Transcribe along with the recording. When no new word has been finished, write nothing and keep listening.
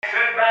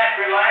back,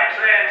 relax,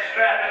 and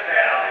strap it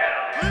down.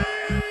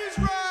 Please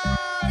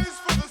rise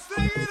for the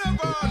singing of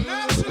our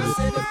national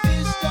Said the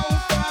fish don't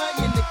fry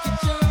in the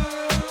kitchen,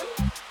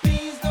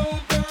 beans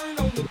don't burn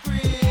on the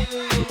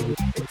grill.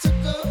 It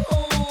took a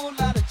whole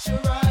lot of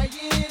trying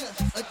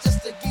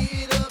just to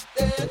get up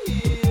that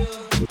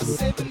hill. I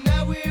said, but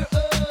now we're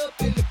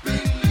up in the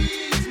big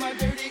leagues. My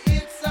dirty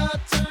hits our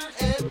turn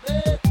at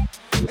bat.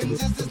 And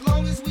just as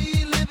long as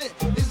we live it,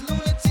 this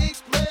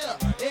lunatics player,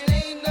 it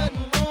ain't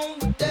nothing wrong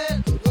with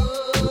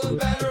that.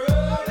 Batter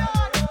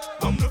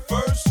up. I'm the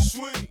first to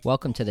swing.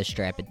 Welcome to the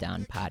Strap It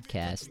Down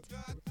podcast.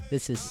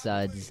 This is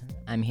Suds.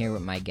 I'm here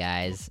with my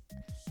guys.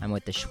 I'm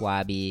with the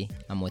Schwabby.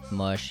 I'm with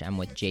Mush. I'm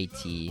with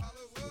JT.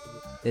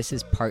 This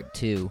is part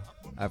 2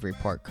 of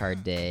Report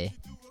Card Day.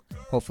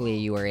 Hopefully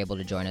you were able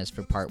to join us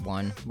for part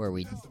 1 where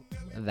we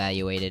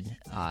evaluated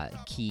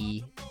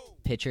key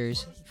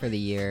pitchers for the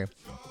year.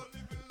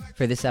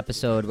 For this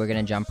episode, we're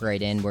gonna jump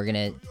right in. We're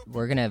gonna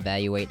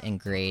evaluate and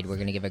grade. We're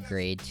gonna give a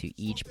grade to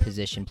each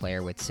position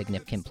player with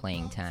significant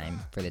playing time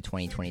for the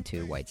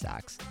 2022 White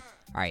Sox.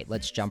 All right,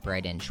 let's jump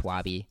right in.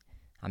 Schwabby,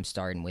 I'm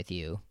starting with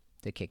you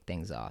to kick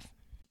things off.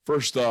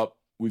 First up,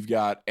 we've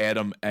got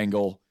Adam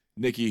Engel.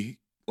 Nikki,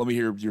 let me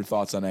hear your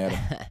thoughts on Adam.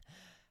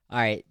 All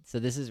right, so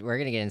we're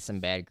gonna get into some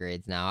bad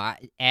grades now.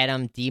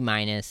 Adam, D-.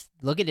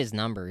 Look at his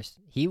numbers.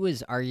 He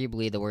was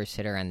arguably the worst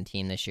hitter on the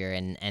team this year,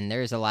 and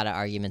there's a lot of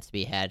arguments to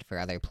be had for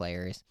other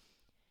players.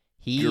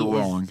 You're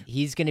wrong.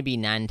 He's gonna be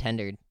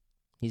non-tendered.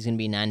 He's gonna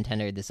be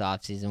non-tendered this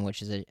offseason,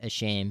 which is a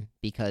shame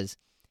because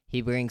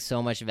he brings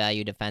so much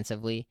value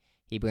defensively.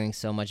 He brings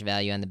so much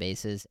value on the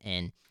bases,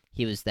 and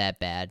he was that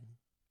bad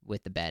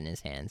with the bat in his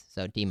hands.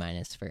 So D-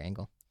 for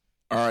Engel.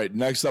 All right,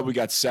 next up we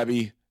got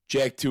Sebi.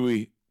 Jack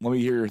Tui, let me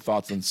hear your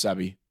thoughts on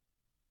Sebi.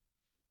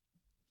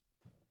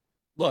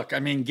 Look, I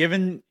mean,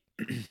 given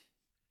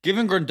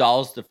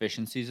Grandal's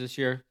deficiencies this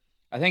year,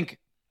 I think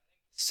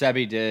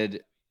Sebi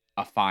did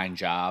a fine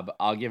job.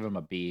 I'll give him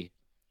a B.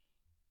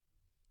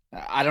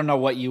 I don't know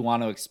what you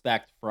want to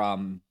expect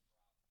from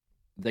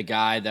the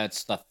guy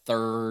that's the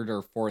third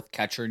or fourth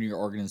catcher in your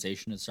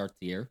organization to start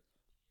the year.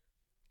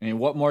 I mean,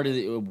 what more do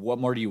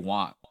you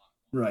want?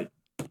 Right.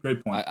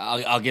 Great point.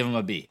 I'll give him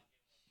a B.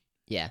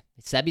 Yeah,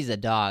 Sebi's a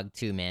dog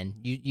too, man.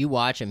 You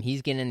watch him;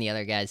 he's getting in the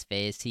other guy's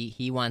face.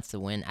 He wants to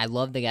win. I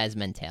love the guy's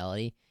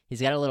mentality. He's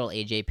got a little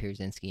AJ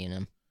Pierzynski in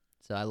him,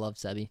 so I love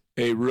Sebi.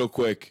 Hey, real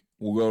quick,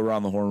 we'll go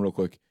around the horn real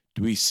quick.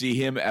 Do we see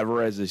him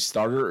ever as a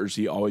starter, or is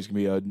he always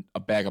going to be a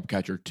backup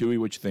catcher? Tui,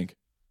 what you think?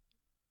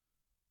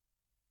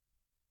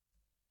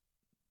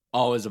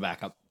 Always a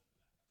backup.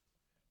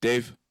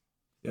 Dave?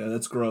 Yeah,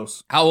 that's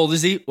gross. How old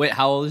is he? Wait,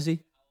 how old is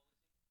he?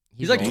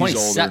 He's like old.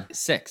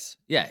 26.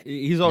 Yeah,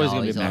 he's always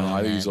going to be older back. No,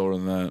 I think than he's that. older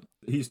than that.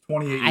 He's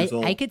 28 years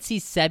old. I could see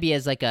Sebi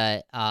as like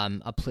a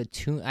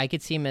platoon. I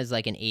could see him as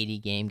like an 80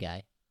 game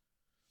guy.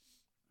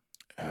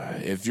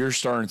 If you're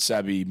starting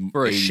Sebi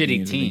For a 80 shitty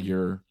games,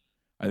 team.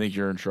 I think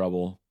you're in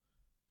trouble.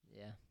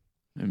 Yeah.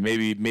 And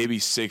maybe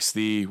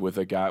 60 with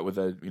a guy with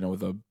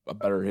a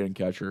better hitting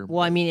catcher.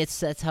 Well, I mean,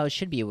 that's how it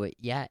should be.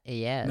 Yeah.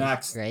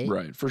 Next. Right.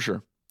 Right, for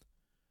sure.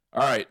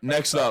 All right,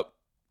 next up,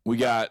 we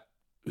got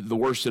the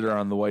worst hitter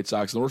on the White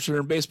Sox, the worst hitter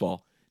in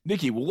baseball.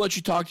 Nikki, we'll let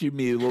you talk to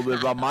me a little bit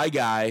about my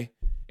guy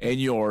and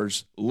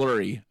yours,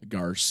 Leury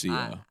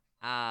Garcia.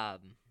 I'm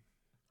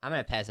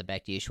gonna pass it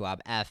back to you,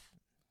 Schwab. F.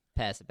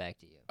 Pass it back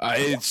to you.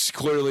 It's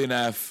clearly an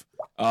F.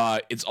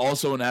 It's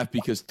also an F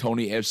because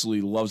Tony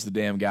absolutely loves the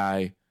damn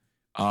guy.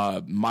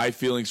 My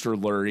feelings for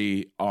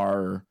Leury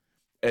are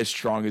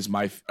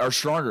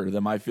stronger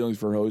than my feelings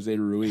for Jose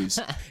Ruiz.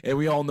 And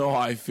we all know how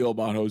I feel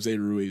about Jose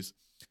Ruiz.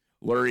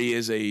 Leury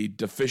is a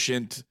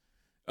deficient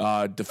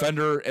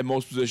defender at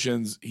most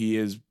positions. He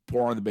is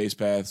poor on the base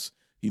paths.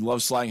 He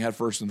loves sliding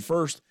headfirst and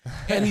first,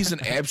 and he's an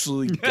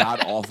absolutely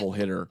god-awful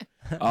hitter.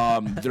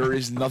 There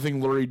is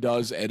nothing Leury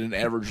does at an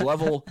average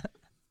level.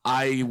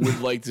 I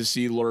would like to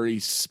see Leury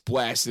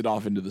blasted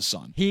off into the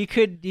sun. He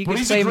could But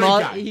he's play a great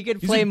guy. He could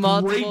He's play a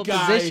multiple great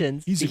guy.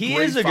 positions. He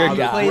is a good father,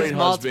 guy. Plays great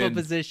multiple husband,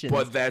 positions.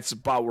 But that's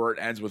about where it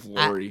ends with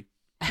Leury.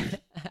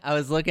 I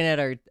was looking at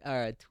our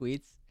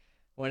tweets.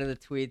 One of the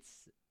tweets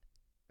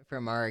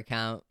from our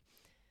account.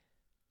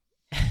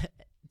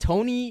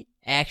 Tony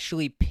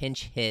actually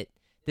pinch hit.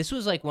 This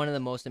was like one of the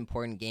most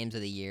important games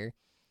of the year.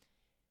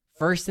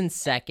 First and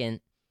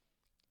second,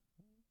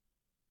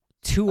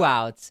 2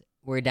 outs.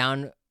 We're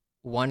down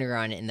 1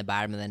 run in the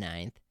bottom of the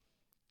 9th.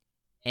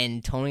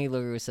 And Tony La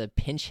Russa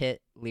pinch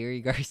hit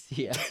Leury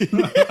Garcia.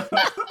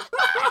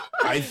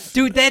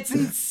 Dude, that's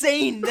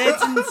insane.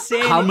 That's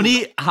insane. How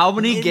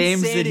many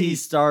games did Insanity. he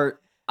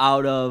start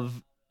out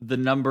of the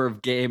number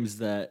of games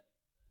that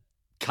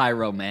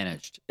Cairo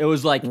managed? It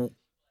was like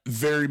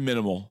Very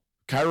minimal.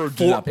 Cairo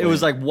did not play it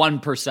was him.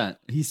 like 1%.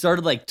 He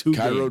started like 2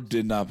 Cairo games.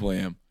 did not play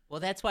him. Well,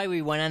 that's why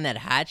we went on that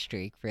hot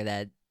streak for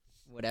that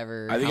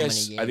whatever. I think how I, many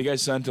s- games. I think I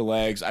sent to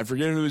Lags. I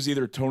forget if it was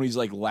either Tony's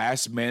like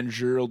last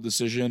managerial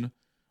decision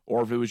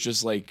or if it was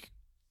just like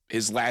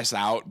his last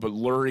out. But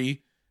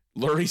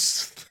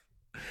Leury's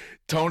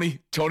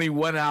Tony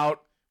went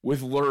out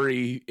with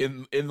Lurie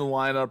in the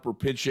lineup or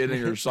pinch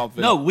hitting or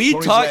something. No, we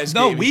Tony's talked. last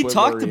No, game, he we put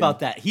talked Lurie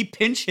about in. that. He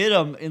pinch hit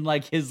him in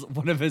like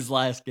one of his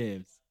last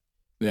games.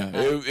 Yeah,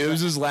 it was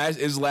his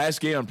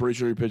last game. I'm pretty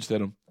sure he pitched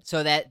hit him.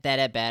 So that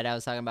at bat I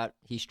was talking about,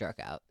 he struck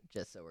out.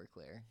 Just so we're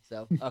clear.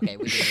 So okay,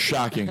 we can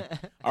Shocking.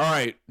 All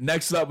right,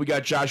 next up we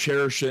got Josh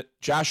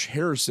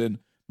Harrison.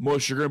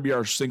 Mush, you're gonna be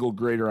our single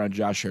grader on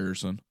Josh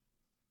Harrison.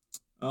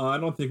 I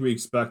don't think we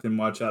expected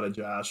much out of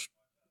Josh.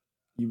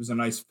 He was a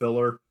nice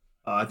filler.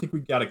 I think we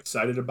got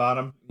excited about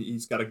him.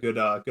 He's got a good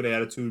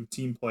attitude,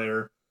 team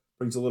player,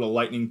 brings a little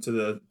lightning to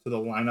the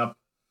lineup.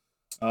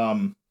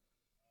 I'm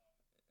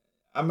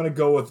gonna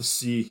go with the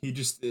C.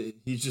 He's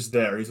just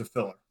there. He's a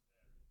filler.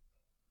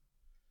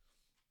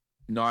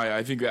 No,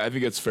 I think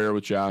it's fair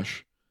with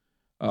Josh.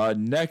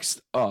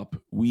 Next up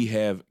we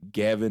have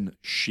Gavin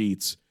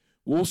Sheets.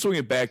 We'll swing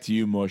it back to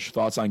you, Mush.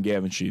 Thoughts on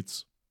Gavin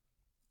Sheets?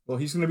 Well,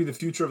 he's going to be the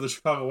future of the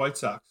Chicago White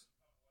Sox.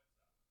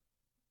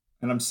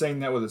 And I'm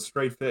saying that with a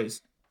straight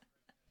face.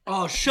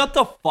 Oh, shut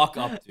the fuck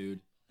up,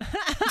 dude.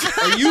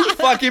 Are you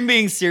fucking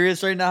being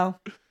serious right now?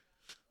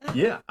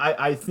 Yeah,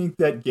 I think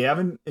that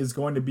Gavin is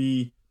going to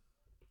be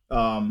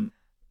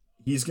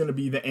he's going to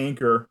be the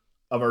anchor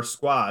of our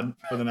squad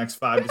for the next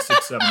 5 to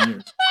 6, 7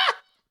 years.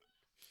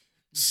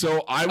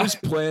 So I was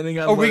planning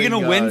on. Are we letting,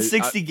 going to win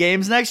 60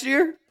 games next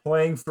year?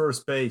 Playing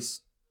first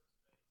base.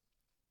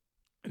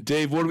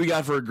 Dave, what do we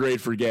got for a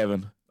grade for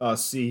Gavin?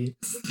 C.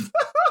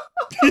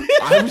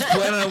 I was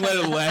planning on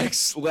letting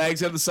Lags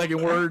have the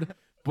second word,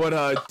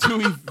 but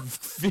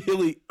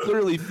Tui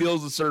clearly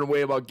feels a certain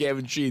way about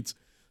Gavin Sheets.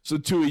 So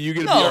Tui, you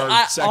gonna be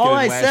our second all and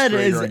I last said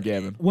grader is on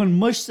Gavin. when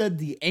Mush said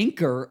the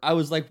anchor, I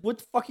was like, "What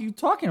the fuck are you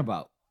talking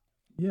about?"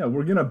 Yeah,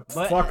 we're going to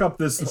But- fuck up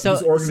this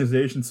so-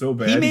 organization so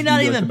bad. He may He's not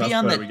gonna be, like, even the be best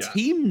on player the we got.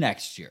 team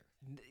next year.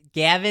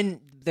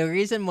 Gavin, the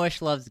reason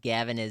Mush loves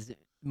Gavin is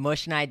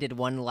Mush and I did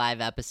one live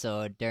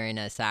episode during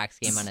a Sox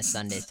game on a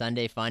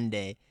Sunday fun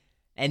day,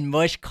 and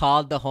Mush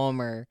called the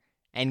homer,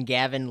 and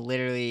Gavin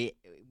literally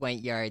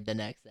went yard the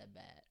next at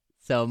bat.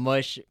 So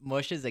Mush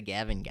is a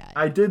Gavin guy.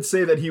 I did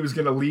say that he was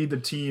going to lead the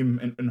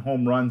team in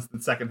home runs the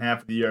second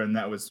half of the year, and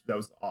that was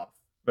off,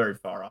 very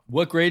far off.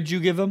 What grade did you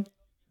give him?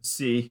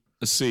 C,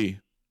 A C.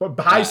 but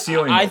high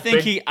ceiling. I though. think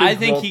Big he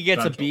growth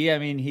gets a potential. B. I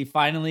mean, he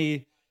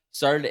finally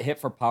started to hit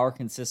for power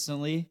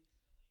consistently,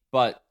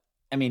 but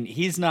I mean,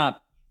 he's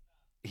not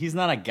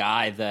a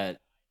guy that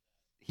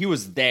he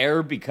was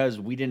there because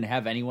we didn't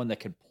have anyone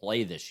that could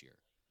play this year.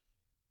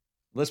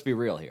 Let's be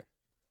real here.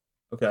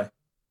 Okay.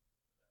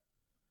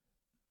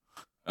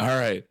 All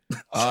right.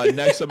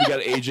 Next up, we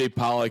got AJ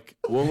Pollock.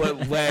 We'll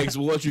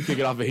let you kick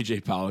it off,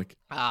 AJ Pollock.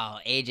 Oh,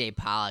 AJ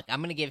Pollock.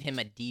 I'm gonna give him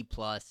a D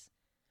plus,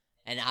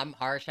 and I'm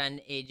harsh on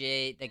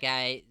AJ. The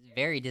guy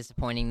very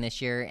disappointing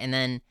this year, and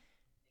then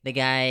the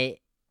guy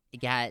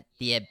got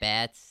the at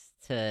bats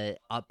to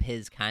up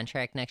his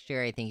contract next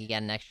year. I think he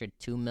got an extra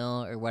 $2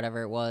 million or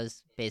whatever it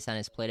was based on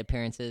his plate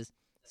appearances.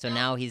 So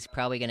now he's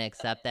probably gonna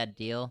accept that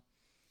deal.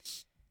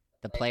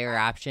 The player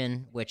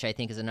option, which I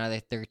think is another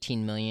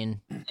 $13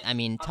 million. I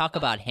mean, talk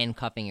about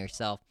handcuffing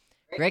yourself.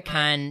 Rick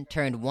Hahn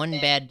turned one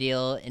bad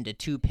deal into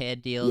 2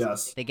 bad deals.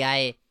 Yes. The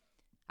guy,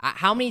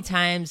 how many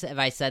times have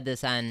I said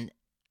this on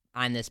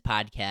this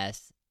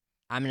podcast?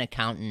 I'm an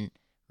accountant.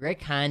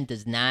 Rick Hahn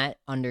does not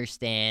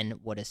understand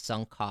what a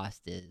sunk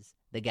cost is.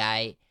 The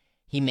guy,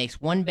 he makes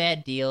one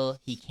bad deal.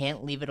 He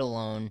can't leave it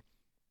alone.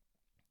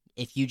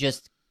 If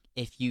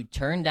you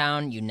turn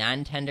down, you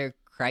non-tender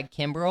Craig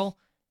Kimbrell,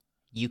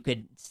 you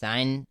could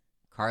sign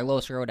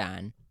Carlos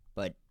Rodon,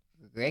 but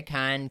Rick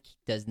Hahn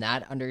does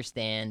not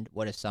understand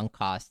what a sunk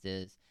cost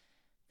is.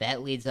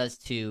 That leads us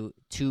to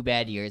 2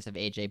 bad years of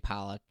AJ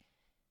Pollock.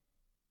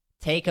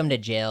 Take him to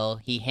jail.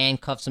 He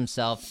handcuffs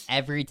himself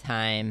every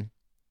time.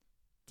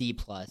 D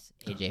plus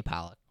AJ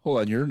Pollock. Hold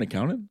on, you're an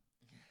accountant?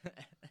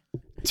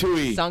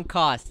 Tui. Sunk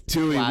cost.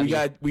 Tui,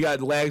 Bobby. we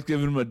got Lags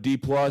giving him a D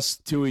plus.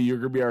 Tui, you're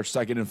gonna be our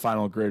second and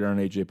final grader on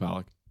AJ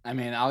Pollock. I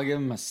mean, I'll give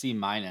him a C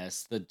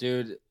minus. The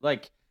dude,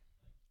 like,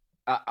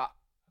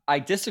 I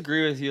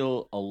disagree with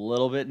you a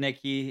little bit,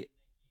 Nikki.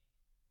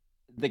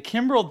 The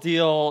Kimbrel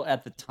deal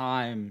at the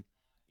time,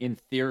 in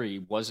theory,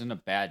 wasn't a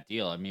bad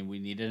deal. I mean, we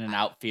needed an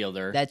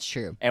outfielder. That's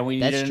true. And we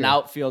That's needed an true.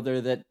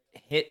 outfielder that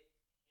hit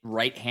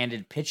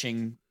right-handed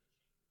pitching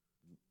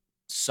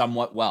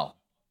somewhat well.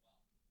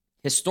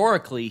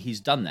 Historically, he's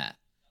done that.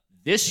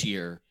 This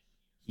year,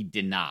 he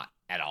did not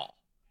at all.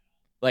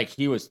 Like,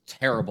 he was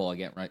terrible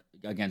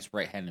against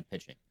right-handed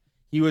pitching.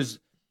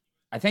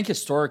 I think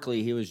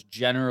historically, he was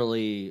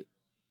generally,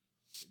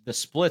 the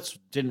splits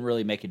didn't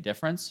really make a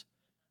difference.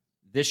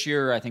 This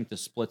year, I think the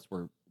splits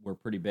were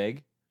pretty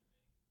big.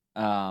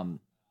 I'll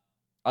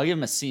give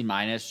him a C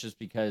minus just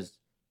because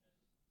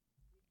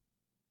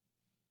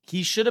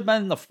he should have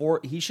been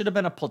he should have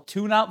been a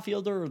platoon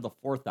outfielder or the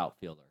 4th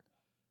outfielder.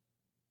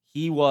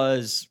 He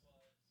was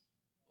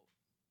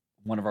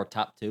one of our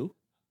top 2.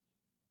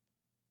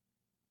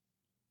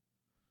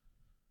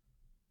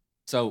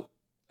 So,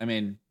 I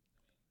mean,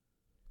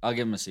 I'll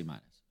give him a C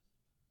minus.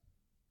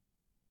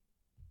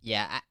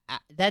 Yeah,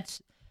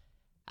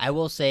 I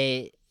will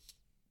say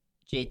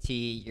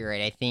JT, you're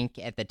right. I think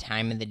at the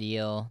time of the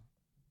deal,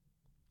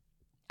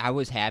 I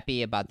was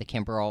happy about the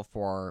Kimbrel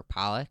for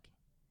Pollock,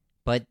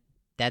 but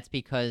that's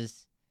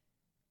because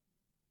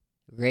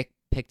Rick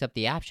picked up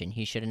the option.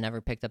 He should have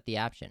never picked up the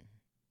option.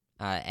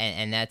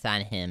 And that's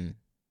on him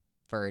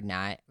for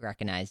not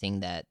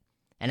recognizing that.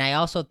 And I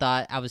also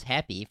thought I was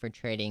happy for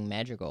trading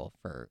Madrigal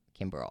for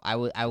Kimbrel.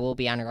 I will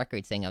be on the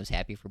record saying I was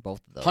happy for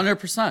both of those.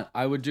 100%.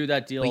 I would do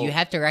that deal. But you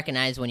have to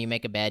recognize when you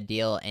make a bad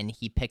deal, and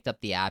he picked up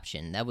the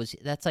option. That was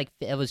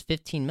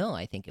 $15 million,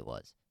 I think it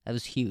was. That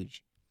was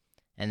huge,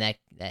 and that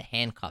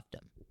handcuffed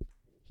him.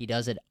 He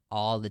does it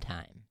all the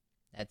time.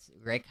 That's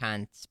Rick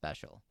Hahn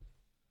special.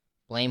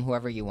 Blame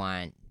whoever you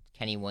want,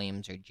 Kenny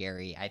Williams or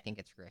Jerry. I think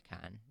it's Rick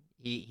Hahn.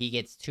 He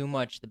gets too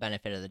much the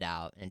benefit of the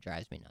doubt, and it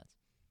drives me nuts.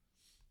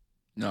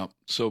 No,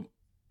 so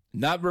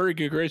not very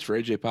good grades for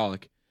AJ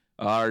Pollock.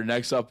 Our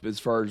next up, as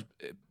far as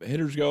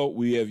hitters go,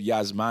 we have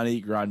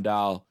Yasmani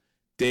Grandal.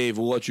 Dave,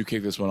 we'll let you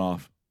kick this one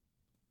off.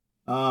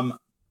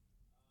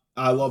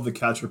 I love the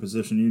catcher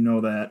position. You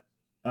know that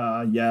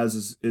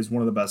Yaz is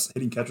one of the best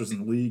hitting catchers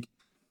in the league.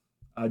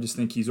 I just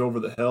think he's over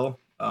the hill.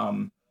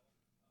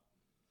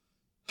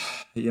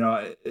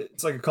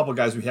 It's like a couple of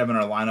guys we have in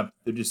our lineup.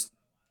 They're just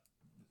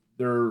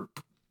their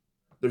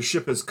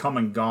ship has come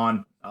and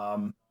gone.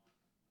 I'm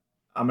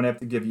going to have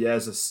to give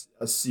Yaz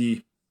a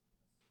C.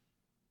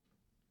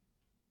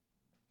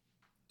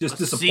 Just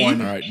disappointing.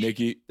 C? All right,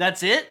 Nikki.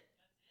 That's it?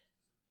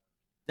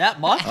 That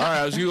much? All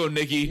right, I was going to go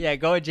Nikki. Yeah,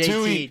 go with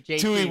JT.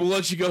 Tui, we'll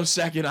let you go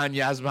second on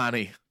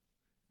Yasmani.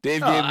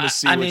 Dave gave him a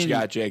C. What you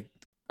got, Jake?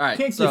 All right,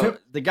 Can't so give him-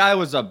 the guy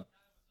was a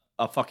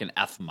fucking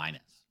F-.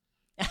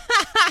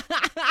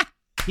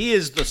 He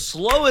is the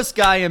slowest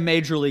guy in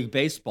Major League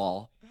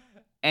Baseball,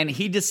 and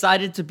he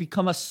decided to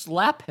become a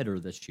slap hitter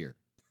this year.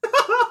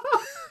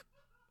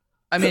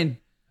 I mean,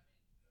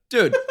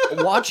 dude,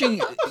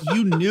 watching,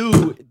 you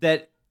knew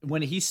that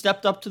when he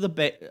stepped up to the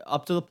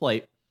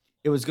plate,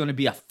 it was going to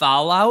be a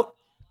foul out,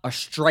 a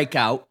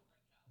strikeout,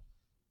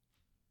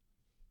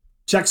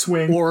 check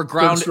swing, or a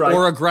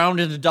ground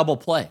into double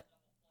play.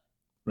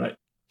 Right.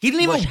 He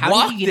didn't Bush, even how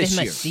walk did you give this him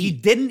a year. C? He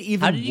didn't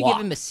even walk. How did you give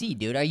him a C,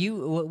 dude?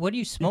 What are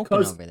you smoking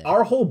Because over there?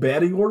 our whole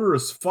batting order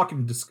is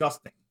fucking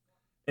disgusting.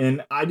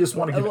 And I just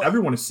want to give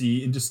everyone a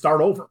C and just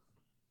start over.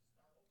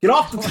 Get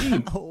off the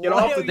team. Get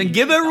off the Then team.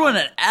 give everyone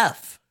an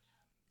F.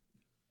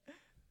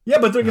 Yeah,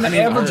 but they're going to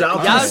average out.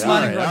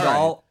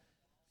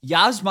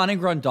 Yasmani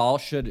Grandal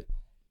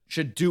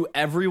should do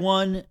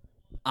everyone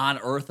on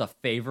earth a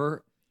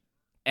favor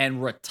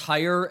and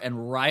retire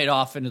and ride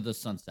off into the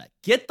sunset.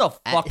 Get the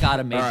fuck out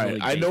of Major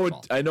League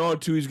Baseball. I know how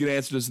Tui's going to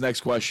answer this next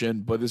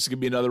question, but this is going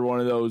to be another one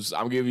of those.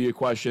 I'm giving you a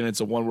question.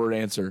 It's a one-word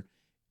answer.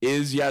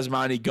 Is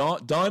Yasmani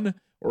done,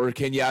 or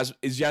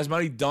is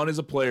Yasmani done as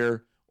a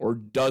player, or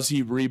does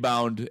he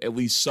rebound at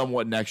least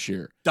somewhat next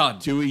year? Done.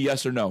 Tui,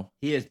 yes or no?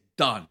 He is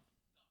done.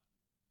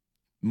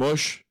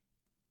 Mush?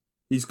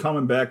 He's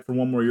coming back for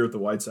one more year at the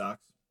White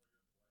Sox.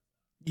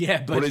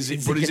 Yeah, But is he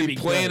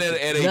playing at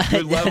a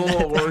good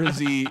level, or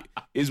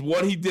is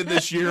what he did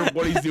this year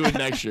what he's doing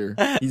next year?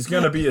 He's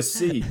going to be a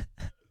C.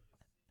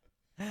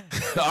 All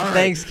right.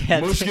 Thanks,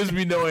 Kat. Mush gives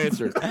me no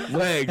answer.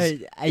 Legs.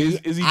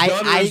 Is he I-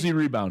 done, or I- does he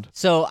rebound?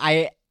 So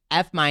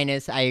F-, I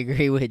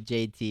agree with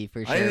JT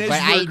for sure. I didn't but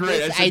ask you for a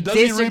grade. I said, does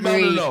he rebound or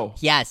disagree. no?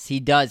 Yes, he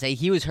does.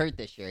 He was hurt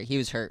this year. He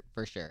was hurt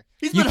for sure.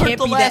 He's You been hurt can't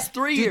the be last that-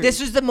 3 Dude, years.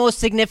 this was the most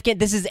significant.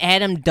 This is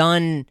Adam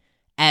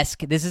Dunn-esque.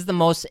 This is the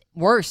most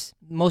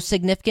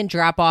significant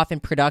drop-off in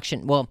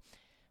production. Well,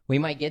 we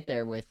might get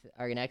there with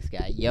our next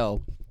guy.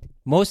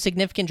 Most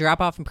significant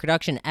drop-off in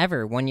production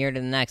ever, 1 year to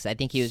the next. I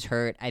think he was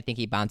hurt. I think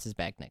he bounces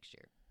back next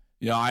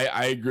year.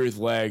 I agree with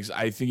Legs.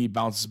 I think he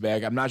bounces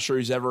back. I'm not sure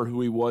he's ever who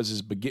he was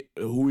at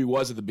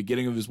the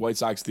beginning of his White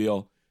Sox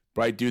deal,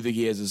 but I do think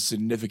he has a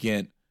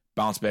significant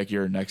bounce back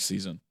year next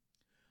season.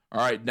 All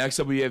right, next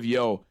up we have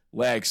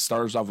Legs.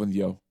 Start us off with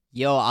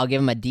I'll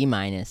give him a D-.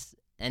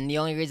 And the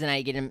only reason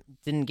I didn't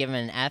give him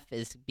an F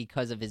is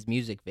because of his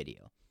music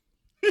video.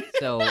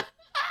 So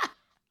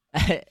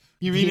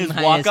You mean his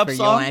D- walk-up for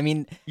song? I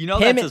mean, You know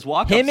him that's his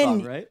walk-up him song,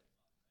 and- right?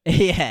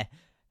 yeah.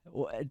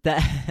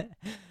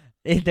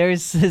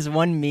 There's this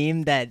one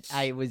meme that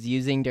I was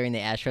using during the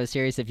Astro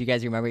series. If you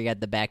guys remember, you got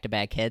the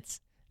back-to-back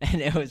hits,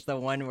 and it was the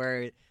one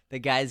where the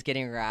guy's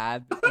getting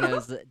robbed, and it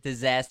was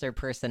disaster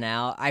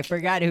personnel. I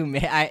forgot who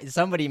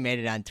somebody made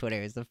it on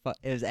Twitter.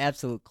 It was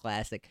absolute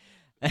classic.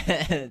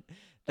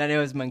 Then it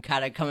was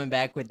Moncada coming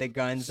back with the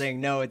gun saying,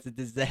 "No, it's a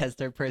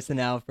disaster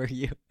personnel for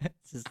you."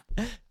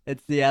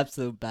 It's the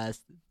absolute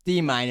best. D-.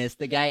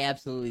 The guy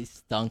absolutely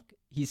stunk.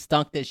 He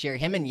stunk this year.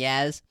 Him and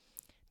Yaz,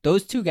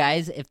 those two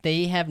guys, if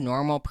they have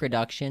normal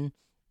production,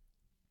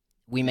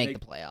 we make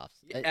the playoffs.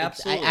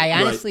 Absolutely. I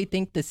honestly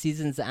think the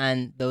season's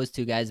on those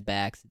two guys'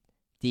 backs.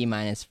 D-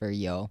 for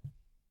Yo.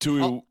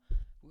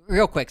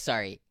 Real quick,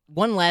 sorry.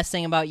 One last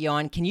thing about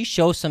Yohan. Can you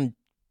show some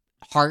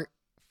heart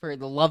for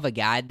the love of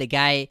God? The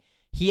guy,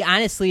 he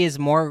honestly is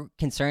more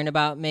concerned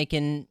about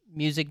making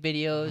music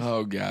videos.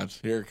 Oh God,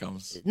 here it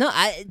comes. No,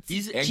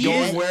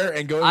 Going where?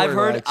 I've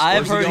heard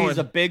Lex? Where's he he's going?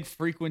 a big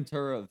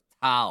frequenter of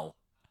Tao.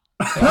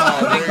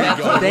 Oh, there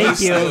you go.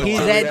 Thank you. Listen, He's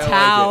I at like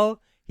Tao.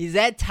 He's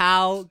at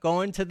Tao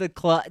going to the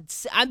club.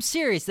 I'm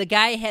serious. The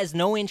guy has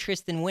no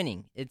interest in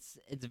winning. It's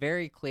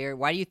very clear.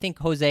 Why do you think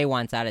Jose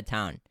wants out of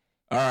town?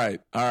 All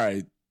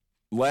right.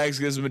 Lags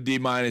gives him a D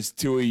minus.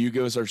 Tui, you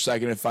give us our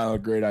second and final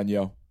grade on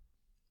Yo.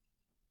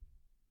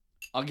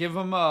 I'll give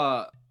him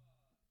a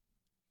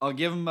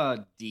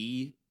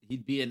D.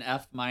 He'd be an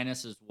F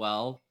minus as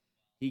well.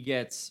 He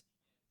gets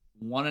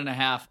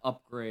 1.5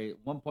 upgrade,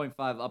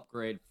 1.5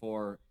 upgrade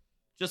for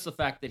just the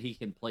fact that he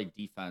can play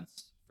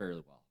defense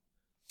fairly well.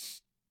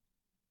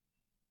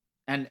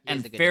 And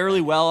fairly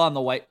defender. well on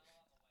the white.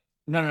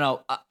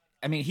 No.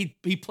 I mean, he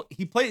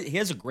plays. He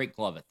has a great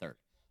glove at third.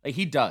 Like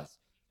he does.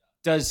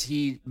 Does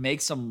he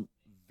make some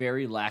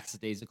very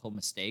lackadaisical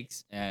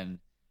mistakes? And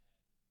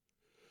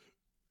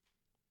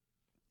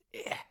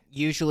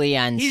Usually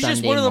on he's Sunday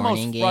just one of the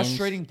morning most games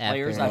frustrating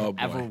players after-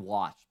 I've ever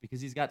watched because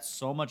he's got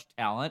so much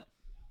talent,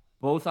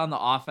 both on the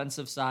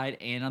offensive side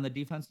and on the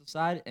defensive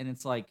side. And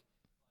it's like,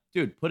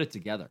 dude, put it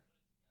together.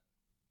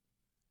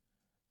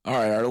 All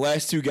right, our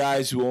last two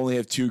guys who only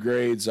have 2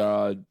 grades.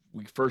 We're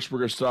going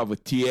to start off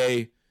with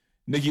TA.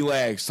 Nikki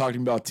Lags,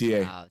 talking about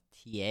TA. Wow,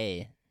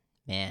 TA,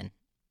 man.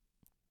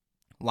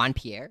 Juan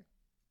Pierre?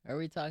 Are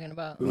we talking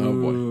about? Oh,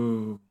 boy.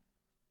 Ooh.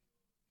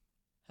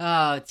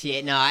 Oh,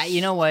 TA. No, you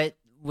know what?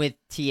 With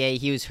TA,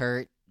 he was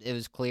hurt. It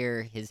was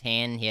clear he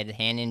had a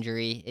hand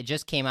injury. It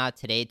just came out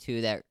today, too,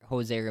 that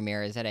Jose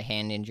Ramirez had a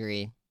hand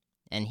injury,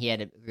 and he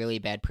had a really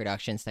bad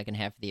production second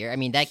half of the year. I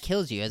mean, that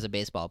kills you as a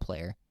baseball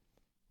player.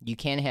 You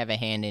can't have a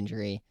hand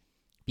injury.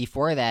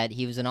 Before that,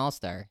 he was an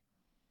all-star.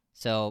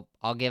 So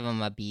I'll give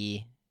him a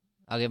B.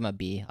 I'll give him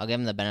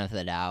the benefit of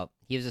the doubt.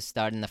 He was a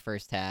stud in the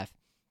first half.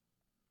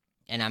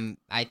 And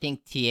I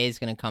think TA is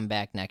going to come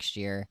back next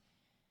year.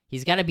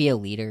 He's got to be a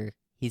leader.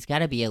 He's got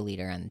to be a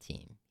leader on the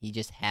team. He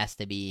just has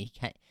to be.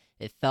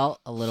 It felt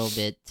a little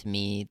bit to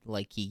me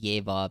like he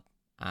gave up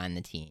on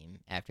the team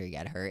after he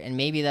got hurt. And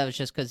maybe that was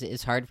just because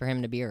it's hard for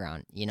him to be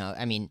around. You know,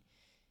 I mean,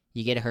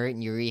 you get hurt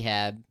and you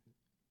rehab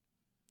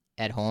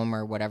at home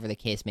or whatever the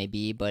case may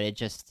be, but it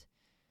just,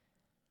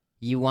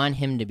 you want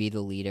him to be the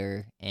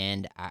leader,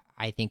 and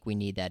I think we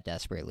need that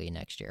desperately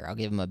next year. I'll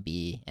give him a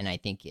B, and I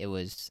think it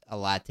was a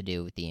lot to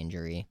do with the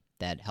injury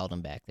that held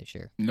him back this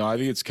year. No, I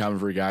think it's common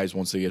for guys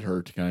once they get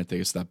hurt to kind of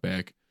take a step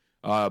back.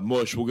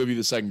 Mush, we'll give you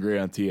the second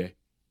grade on TA.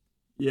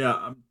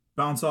 Yeah,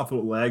 bounce off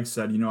what Lag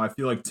said. You know, I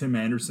feel like Tim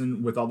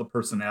Anderson, with all the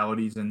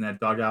personalities in that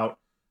dugout,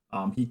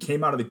 he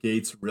came out of the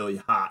gates really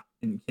hot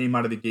and came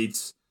out of the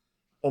gates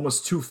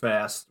almost too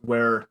fast,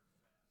 where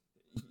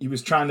he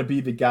was trying to be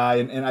the guy,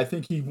 and I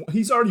think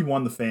he's already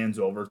won the fans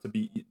over to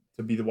be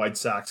the White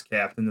Sox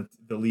captain,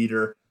 the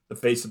leader, the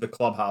face of the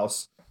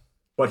clubhouse.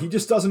 But he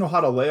just doesn't know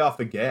how to lay runs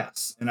the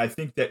gas, and I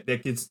think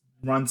that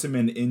runs him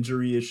into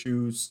injury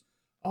issues.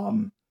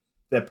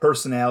 That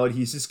personality,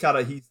 he's got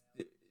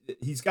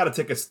to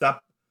take a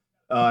step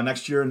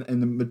next year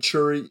in the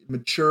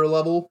mature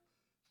level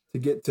to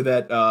get to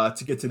that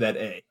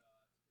A.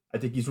 I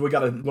think he's really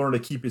got to learn to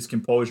keep his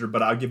composure,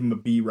 but I'll give him a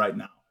B right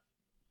now.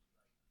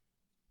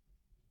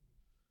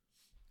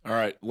 All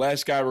right,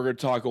 last guy we're going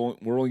to talk,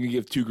 we're only going to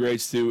give 2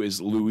 grades to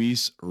is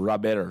Luis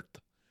Robert.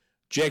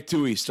 Jack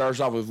Tui starts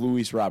off with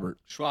Luis Robert.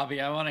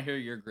 Schwabi, I want to hear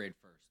your grade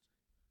first.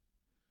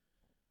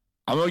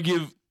 I'm going to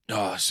give,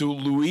 so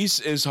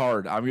Luis is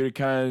hard. I'm going to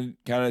kind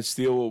of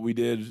steal what we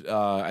did.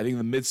 I think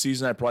the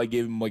midseason I probably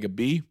gave him like a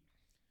B.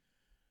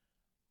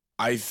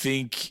 I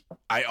think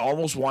I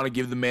almost want to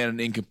give the man an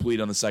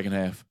incomplete on the second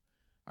half.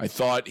 I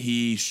thought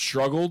he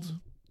struggled,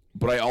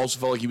 but I also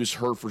felt like he was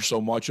hurt for so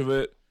much of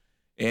it.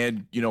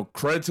 And, you know,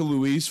 credit to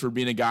Luis for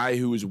being a guy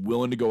who was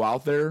willing to go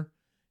out there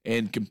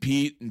and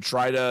compete and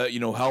try to, you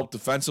know, help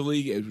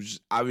defensively. It was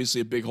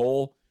obviously a big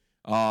hole.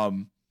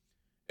 And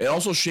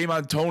also shame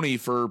on Tony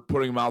for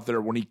putting him out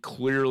there when he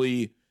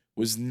clearly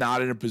was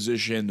not in a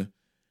position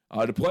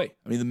to play.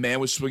 I mean, the man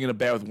was swinging a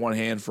bat with one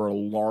hand for a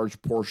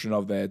large portion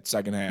of that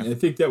second half. And I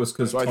think that was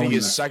because I think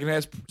his second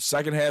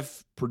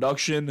half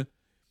production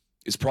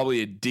is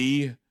probably a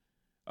D.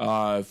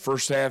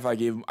 First half, I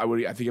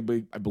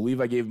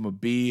believe I gave him a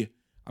B.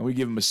 I'm going to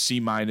give him a C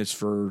minus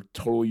for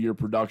total year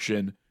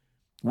production,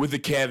 with the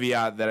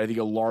caveat that I think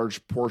a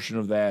large portion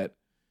of that,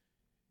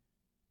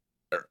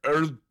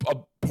 or a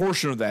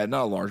portion of that,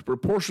 not a large, but a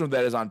portion of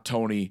that is on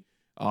Tony,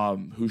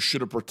 who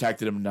should have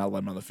protected him and not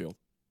let him on the field.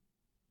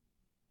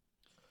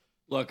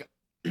 Look,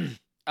 I'm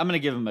going to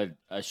give him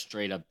a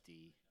straight up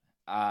D.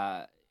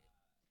 I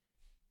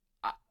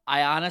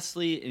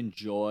honestly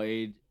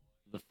enjoyed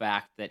the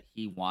fact that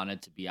he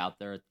wanted to be out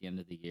there at the end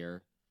of the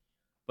year,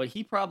 but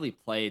he probably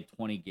played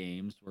 20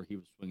 games where he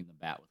was swinging the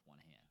bat with one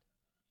hand.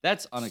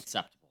 That's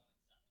unacceptable.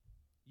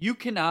 You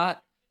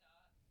cannot.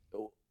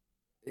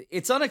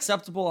 It's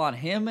unacceptable on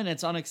him, and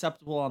it's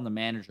unacceptable on the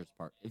manager's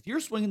part. If you're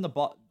swinging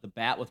the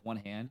bat with one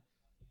hand,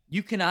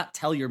 you cannot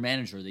tell your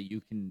manager that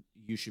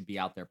you should be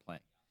out there playing.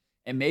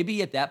 And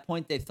maybe at that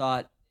point they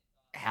thought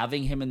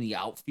having him in the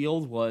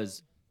outfield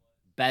was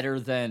better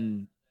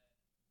than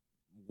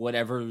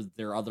whatever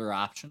their other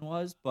option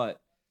was.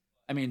 But,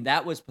 I mean,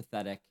 that was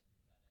pathetic.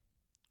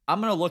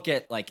 I'm going to look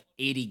at like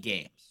 80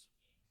 games.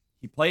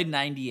 He played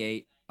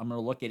 98. I'm going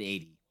to look at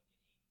 80.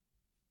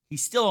 He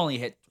still only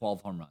hit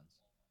 12 home runs.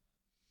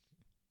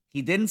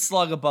 He didn't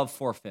slug above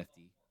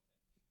 450.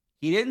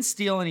 He didn't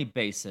steal any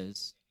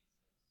bases.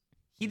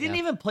 He didn't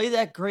even play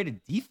that great a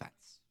defense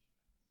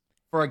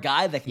for a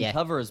guy that can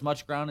cover as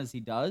much ground as he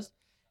does.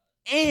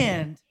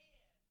 And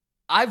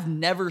I've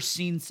never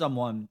seen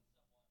someone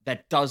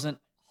that doesn't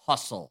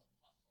hustle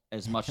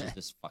as much as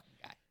this fucking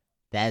guy.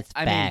 That's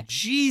I facts. mean,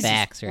 Jesus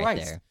facts Christ.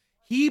 right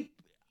there.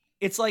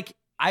 It's like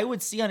I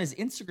would see on his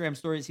Instagram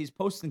stories, he's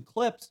posting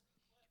clips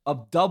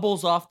of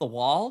doubles off the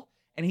wall,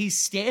 and he's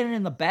standing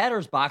in the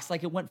batter's box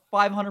like it went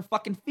 500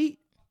 fucking feet.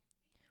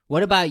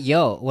 What about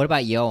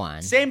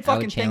Yoan? Same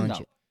fucking thing,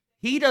 though.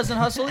 He doesn't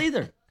hustle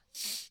either.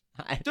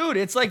 Dude,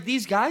 it's like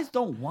these guys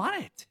don't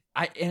want it.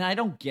 I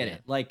don't get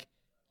it. Like,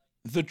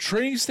 the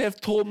training staff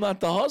told him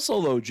not to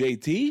hustle, though,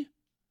 JT.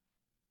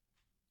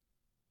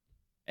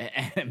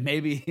 And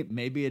maybe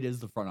it is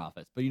the front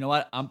office, but you know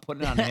what? I'm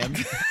putting it on him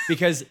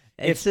because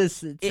it's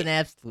an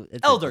absolute.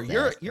 It's Elder,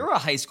 you're a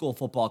high school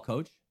football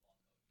coach.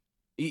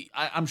 You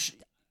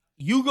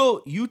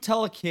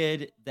tell a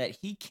kid that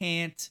he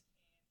can't.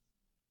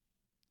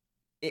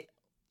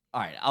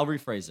 All right, I'll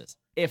rephrase this.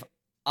 If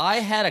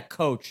I had a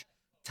coach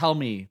tell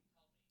me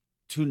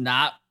to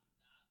not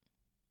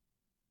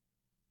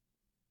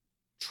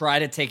try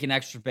to take an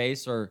extra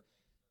base or,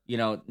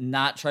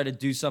 not try to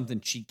do something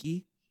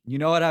cheeky, you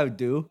know what I would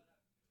do?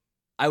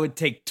 I would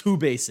take 2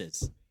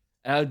 bases.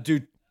 And I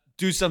would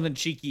do something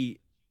cheeky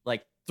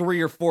like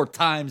 3 or 4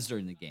 times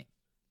during the game.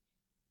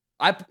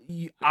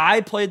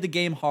 I played the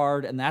game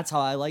hard, and that's how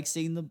I like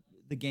seeing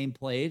the game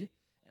played.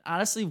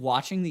 Honestly,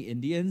 watching the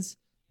Indians,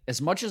 as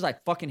much as I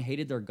fucking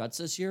hated their guts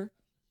this year,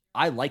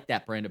 I like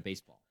that brand of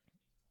baseball.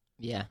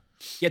 Yeah.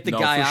 Get the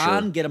guy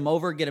on, get him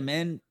over, get him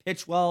in,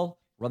 pitch well,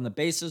 run the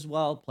bases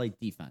well, play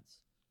defense.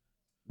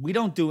 We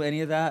don't do any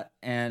of that,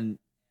 and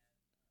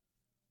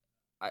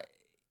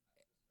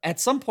at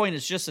some point,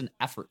 it's just an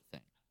effort thing.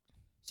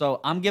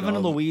 So I'm giving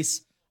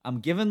Luis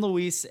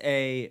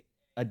a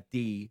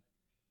D,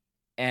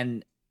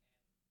 and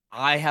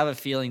I have a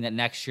feeling that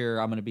next year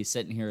I'm going to be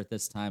sitting here at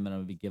this time and I'm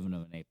going to be giving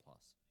him an A+.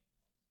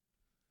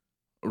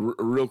 A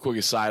real quick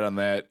aside on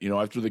that,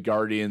 after the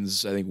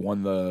Guardians, I think,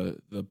 won the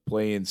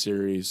play-in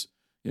series,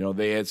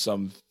 they had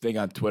some thing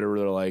on Twitter where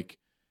they're like,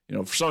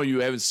 for some of you who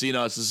haven't seen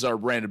us, this is our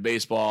brand of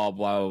baseball,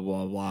 blah, blah,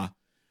 blah, blah.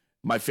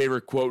 My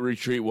favorite quote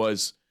retweet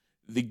was,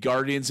 the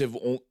Guardians have,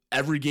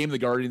 every game the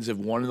Guardians have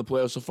won in the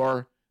playoffs so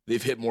far,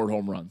 they've hit more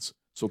home runs.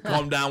 So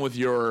calm down with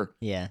your,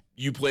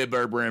 you play a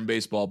better brand of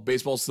baseball.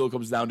 Baseball still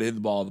comes down to hitting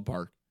the ball in the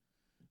park.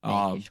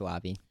 Thank you,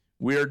 Schwabby.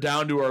 We are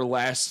down to our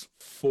last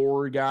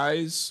 4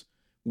 guys.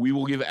 We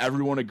will give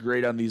everyone a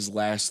grade on these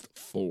last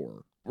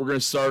 4. We're going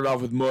to start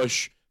off with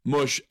Mush,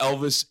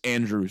 Elvis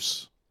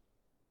Andrus.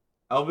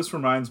 Elvis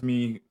reminds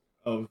me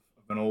of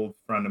an old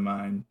friend of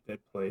mine that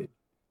played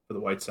for the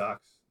White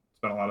Sox.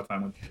 Spent a lot of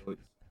time with the Phillies.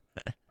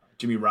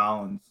 Jimmy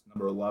Rollins,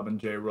 number 11,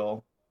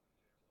 J-Roll.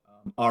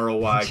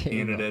 ROI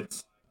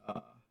candidates.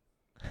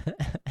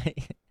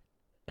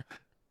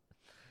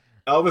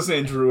 Elvis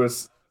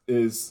Andrus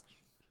is...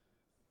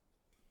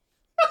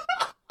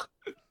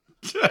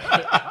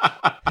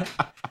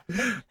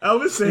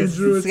 Elvis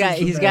Andrus.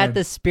 He's got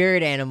the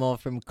spirit animal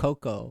from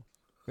Coco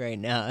right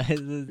now.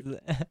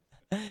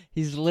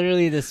 He's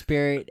literally the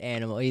spirit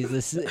animal. He's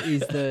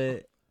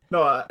the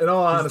no. In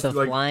all honesty,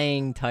 the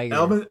flying tiger.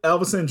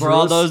 Elvis Andrus. For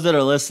all those that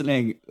are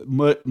listening,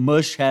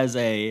 Mush has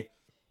a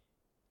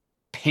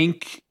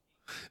pink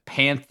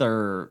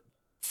panther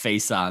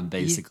face on,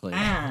 basically.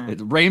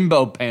 It's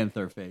rainbow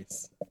panther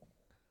face.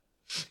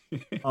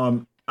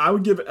 I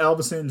would give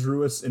Elvis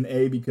Andrus an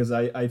A because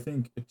I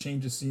think a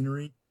change of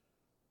scenery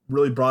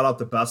really brought out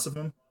the best of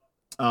him.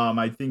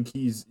 I think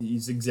he's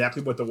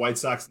exactly what the White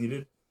Sox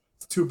needed.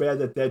 It's too bad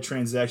that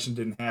transaction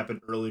didn't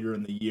happen earlier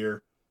in the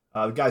year.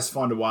 The guy's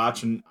fun to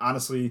watch, and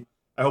honestly,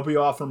 I hope we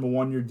offer him a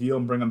 1-year deal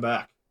and bring him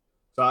back.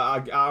 So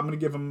I'm going to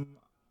give him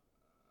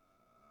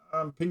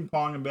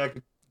ping-ponging back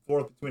and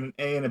forth between an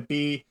A and a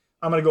B.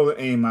 I'm going to go with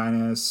A-.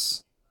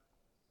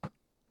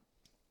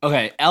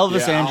 Okay,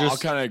 Elvis Andrus. I'll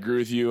kind of agree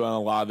with you on a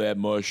lot of that,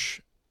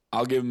 Mush.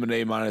 I'll give him an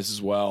A-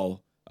 as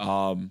well.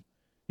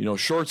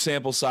 Short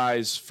sample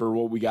size for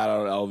what we got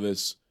out of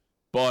Elvis,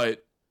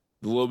 but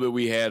the little bit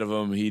we had of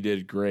him, he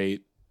did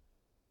great.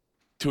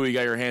 Tui, you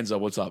got your hands up.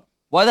 What's up?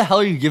 Why the hell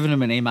are you giving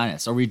him an A-?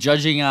 Are we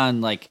judging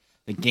on like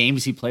the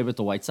games he played with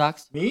the White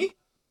Sox? Me?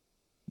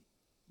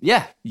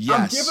 Yeah. Yes.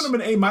 I'm giving him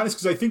an A-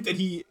 because I think that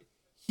he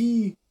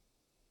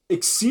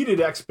exceeded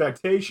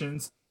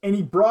expectations and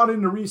he brought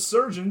in a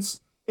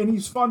resurgence and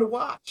he's fun to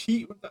watch.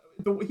 He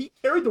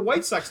carried the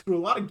White Sox through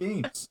a lot of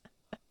games.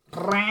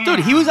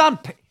 Dude, he was on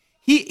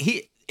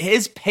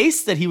his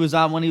pace that he was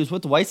on when he was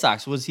with the White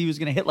Sox was he was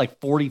going to hit like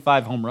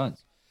 45 home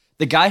runs.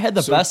 The guy had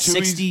the best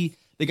 60.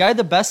 The guy had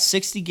the best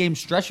 60 game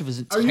stretch of his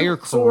entire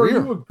career. So are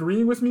you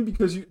agreeing with me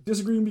because you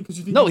disagreeing because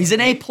you think? No, he's an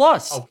A+.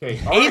 Okay,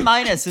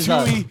 A- is a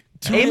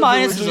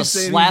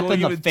slap in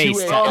the face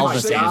to Elvis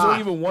He's Andrus. only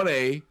even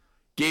 1A.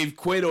 gave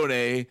Cueto an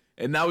A,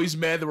 and now he's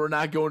mad that we're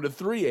not going to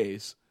 3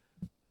 A's.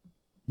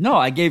 No,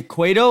 I gave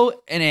Cueto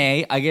an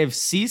A. I gave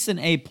Cease an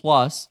A+.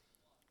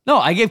 No,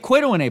 I gave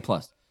Cueto an A+.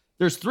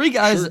 There's 3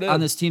 guys on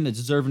this team that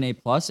deserve an A+.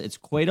 It's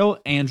Cueto,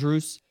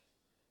 Andrews,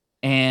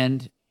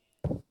 and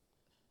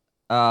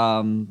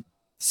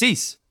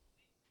Cease.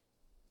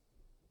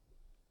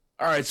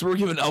 All right, so we're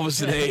giving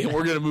Elvis an A, and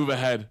we're going to move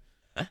ahead.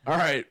 All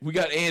right, we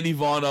got Andy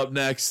Vaughn up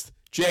next.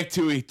 Jack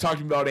Toohey, talk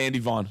to me about Andy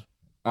Vaughn.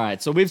 All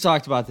right, so we've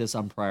talked about this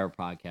on prior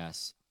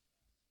podcasts.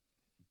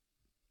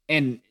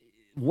 And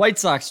White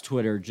Sox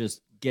Twitter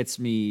just gets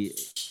me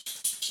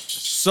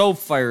so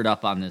fired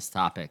up on this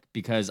topic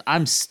because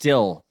I'm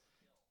still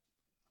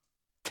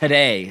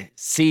today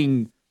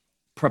seeing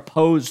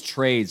proposed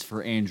trades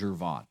for Andrew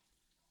Vaughn.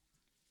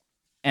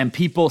 And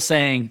people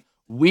saying,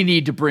 we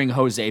need to bring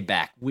Jose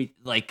back. We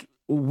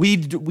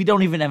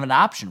don't even have an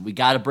option. We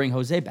got to bring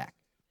Jose back.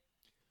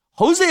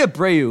 Jose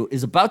Abreu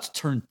is about to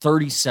turn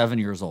 37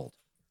 years old.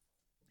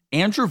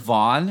 Andrew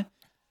Vaughn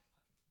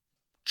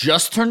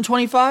just turned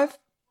 25.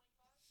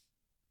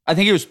 I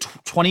think he was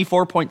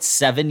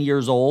 24.7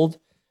 years old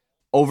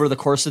over the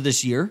course of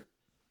this year.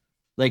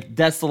 Like,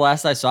 that's the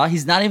last I saw.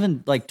 He's not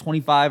even like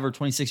 25 or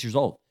 26 years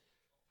old.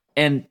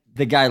 And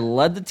the guy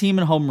led the team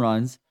in home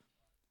runs.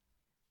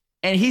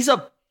 And he's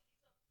a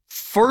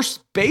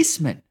first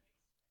baseman.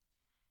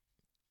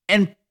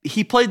 And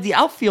he played the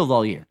outfield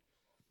all year.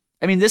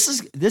 I mean, this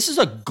is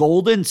a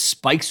Golden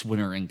Spikes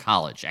winner in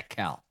college at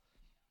Cal.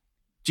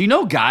 Do you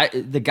know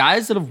the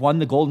guys that have won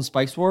the Golden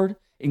Spikes Award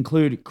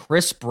include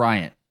Chris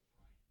Bryant,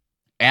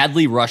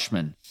 Adley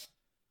Rushman,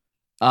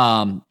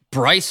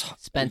 Bryce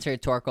Spencer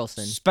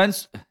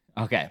Torkelson.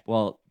 Okay,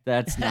 well,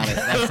 that's not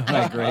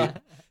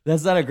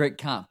a great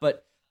comp.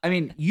 But I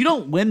mean, you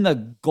don't win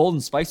the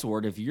Golden Spikes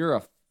Award if you're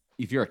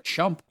a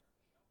chump.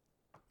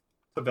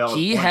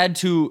 He had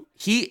to.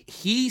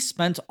 He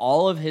spent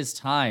all of his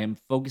time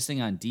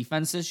focusing on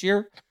defense this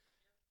year,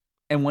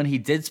 and when he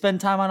did spend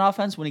time on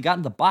offense, when he got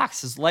in the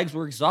box, his legs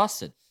were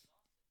exhausted.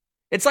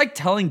 It's like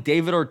telling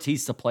David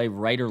Ortiz to play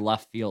right or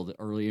left field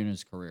early in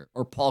his career,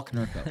 or Paul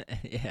Konerko.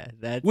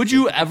 Yeah, would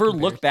you ever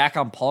look back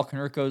on Paul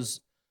Konerko's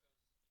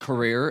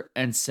career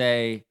and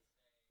say,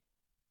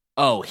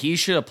 "Oh, he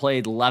should have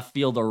played left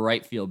field or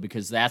right field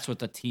because that's what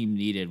the team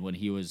needed when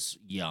he was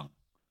young"?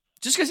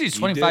 Just because he's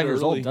 25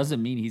 years old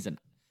doesn't mean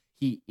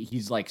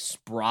he's like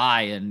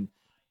spry and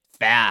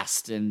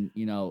fast and,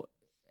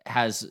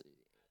 has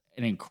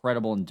an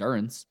incredible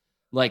endurance.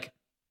 Like,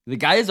 the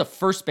guy is a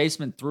first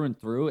baseman through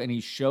and through, and he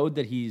showed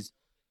that he's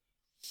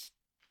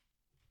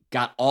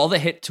got all the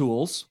hit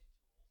tools.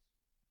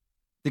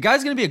 The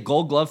guy's going to be a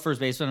Gold Glove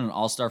first baseman and an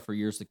all-star for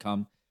years to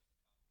come.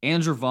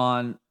 Andrew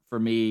Vaughn, for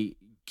me,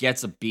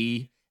 gets a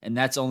B, and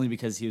that's only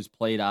because he was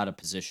played out of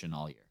position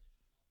all year.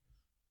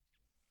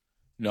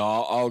 No,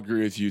 I'll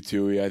agree with you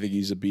too. I think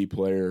he's a B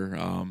player.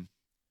 I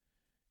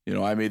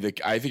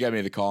think I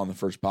made the call on the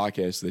first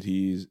podcast that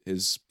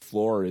his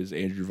floor is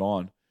Andrew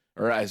Vaughn,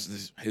 or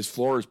as his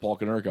floor is Paul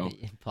Konerko.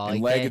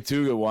 And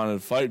Lagatuga wanted to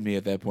fight me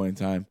at that point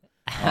in time.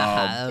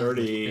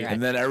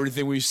 And then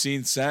everything we've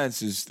seen since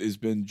has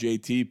been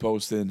JT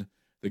posting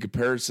the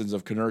comparisons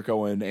of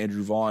Konerko and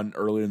Andrew Vaughn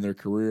early in their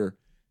career,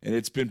 and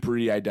it's been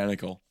pretty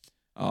identical.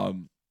 I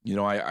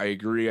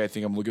agree. I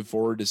think I'm looking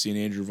forward to seeing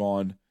Andrew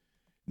Vaughn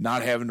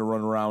not having to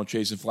run around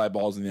chasing fly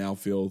balls in the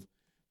outfield,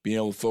 being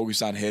able to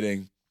focus on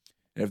hitting.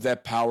 And if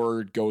that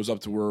power goes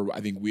up to where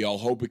I think we all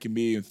hope it can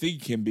be and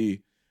think it can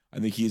be, I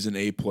think he's an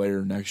A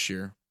player next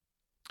year.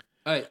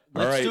 All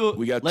right,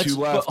 we got 2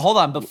 left. Hold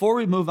on, before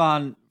we move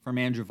on from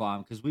Andrew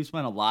Vaughn, because we've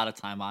spent a lot of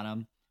time on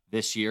him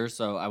this year,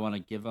 so I want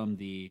to give him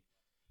the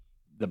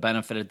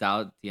benefit of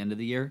doubt at the end of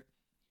the year.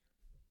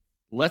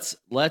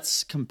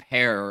 Let's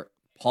compare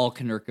Paul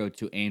Konerko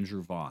to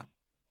Andrew Vaughn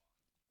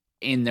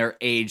in their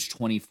age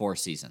 24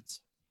 seasons.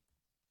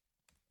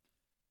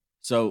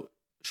 So,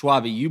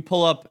 Schwabi, you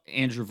pull up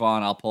Andrew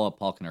Vaughn, I'll pull up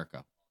Paul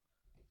Konerko.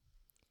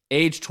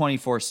 Age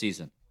 24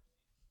 season.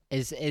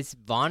 Is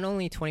Vaughn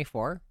only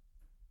 24?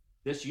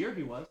 This year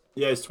he was.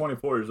 Yeah, he's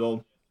 24 years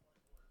old.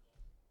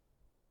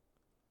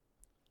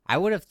 I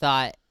would have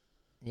thought,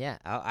 yeah,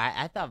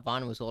 I thought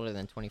Vaughn was older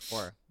than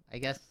 24. I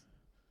guess.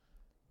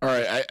 All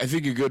right, I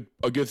think a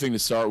good thing to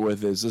start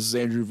with is this is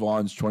Andrew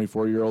Vaughn's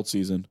 24-year-old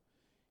season.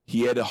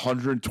 He had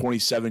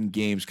 127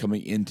 games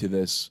coming into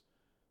this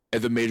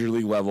at the major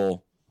league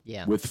level,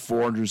 with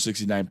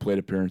 469 plate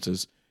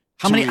appearances.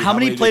 How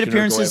many plate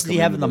appearances did he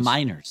have in the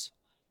minors?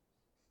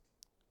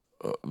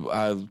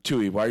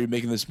 Tui, why are you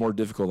making this more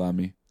difficult on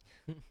me?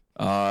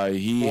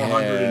 He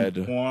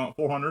 400 had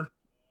 400.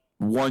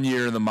 1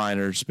 year in the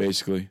minors,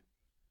 basically.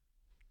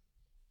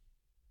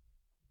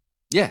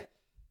 Yeah.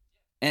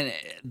 And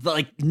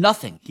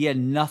nothing. He had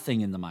nothing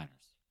in the minors.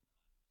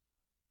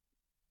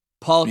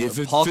 Paul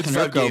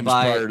Konerko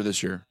prior to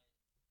this year.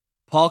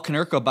 Paul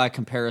Konerko, by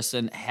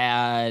comparison,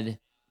 had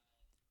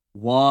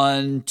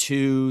 1,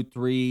 2,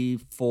 3,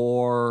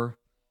 4.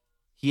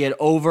 He had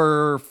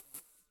over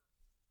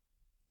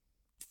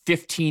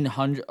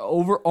 1,500,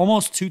 over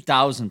almost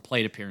 2,000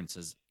 plate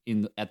appearances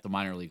at the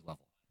minor league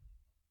level.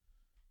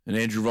 And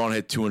Andrew Vaughn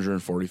hit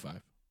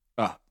 245.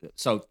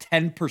 So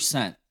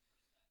 10%.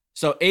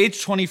 So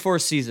age 24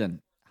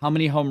 season, how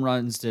many home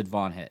runs did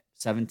Vaughn hit?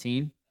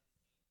 17?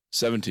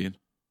 17.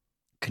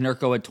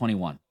 Konerko had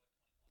 21.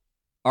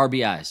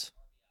 RBIs.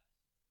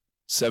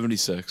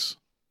 76.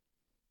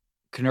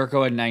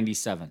 Konerko had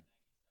 97.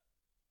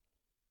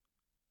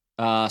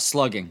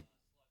 Slugging.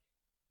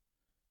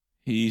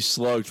 He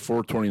slugged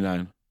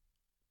 429.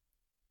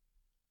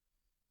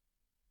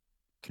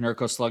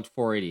 Konerko slugged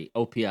 480.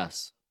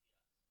 OPS.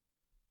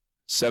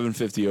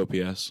 750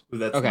 OPS. Ooh,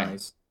 that's Okay.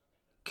 nice.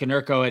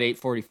 Konerko at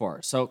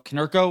 844. So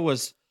Konerko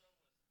was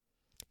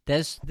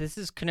This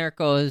is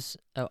Konerko's.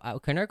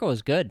 Konerko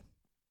was good.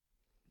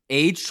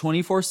 age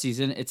 24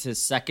 season. It's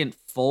his second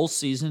full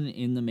season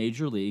in the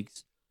major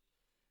leagues.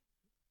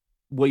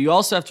 What you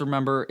also have to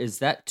remember is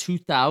that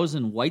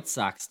 2000 White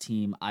Sox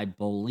team, I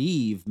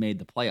believe, made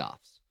the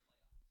playoffs.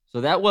 So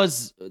that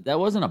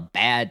wasn't a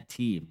bad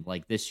team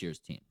like this year's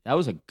team. That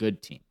was a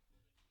good team.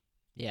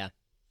 Yeah.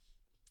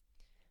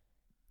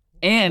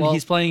 And Well-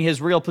 he's playing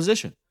his real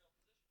position.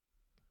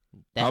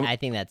 I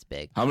think that's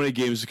big. How many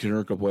games did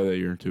Konerko play that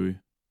year, Tui?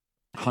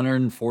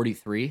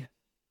 143.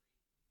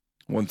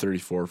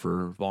 134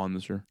 for Vaughn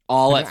this year.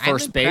 All I'm at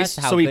first base. impressed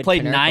how So he good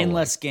played Konerko 9 was.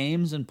 less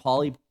games, and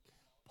Paul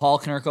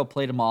Konerko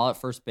played them all at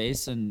first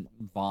base, and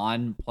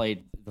Vaughn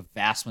played the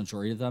vast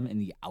majority of them in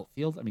the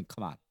outfield. I mean,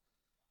 come on.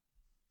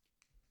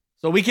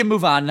 So we can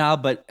move on now,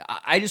 but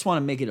I just want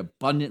to make it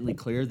abundantly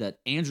clear that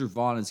Andrew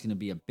Vaughn is going to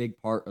be a big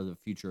part of the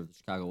future of the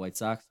Chicago White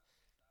Sox.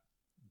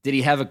 Did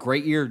he have a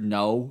great year?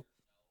 No.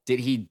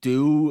 Did he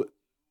do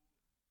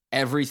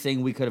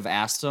everything we could have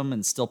asked him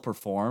and still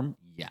perform?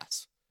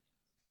 Yes.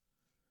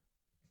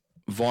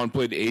 Vaughn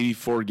played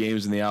 84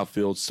 games in the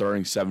outfield,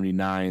 starting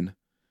 79,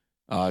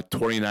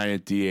 29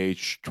 at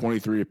DH,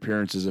 23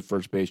 appearances at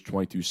first base,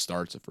 22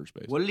 starts at first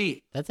base. What did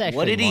he? That's actually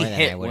what did more he than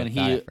hit I would when have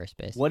thought he? at first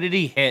base. What did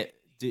he hit?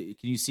 Can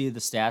you see the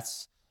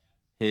stats?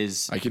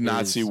 I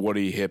cannot his- see what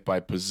he hit by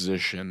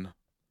position.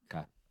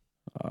 Okay.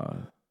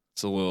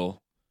 It's a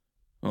little.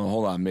 Oh,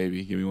 hold on,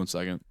 maybe. Give me 1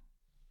 second.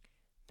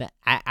 But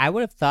I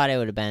would have thought it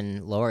would have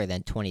been lower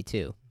than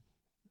 22.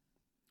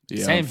 Yeah,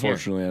 Same here.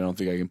 unfortunately, I don't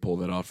think I can pull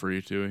that off for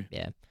you, Tui.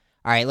 Yeah.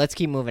 All right, let's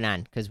keep moving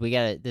on because we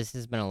got this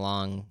has been a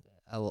long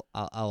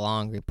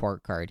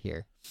report card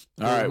here.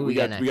 All right, who we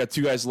got got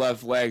two guys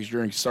left. Lags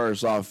during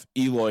starters off.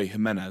 Eloy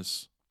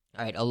Jimenez.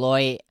 All right,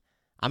 Eloy,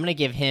 I'm gonna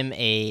give him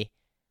a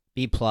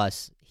B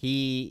plus.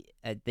 He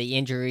the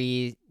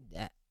injury,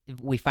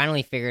 we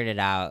finally figured it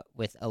out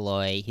with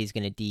Eloy. He's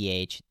gonna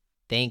DH.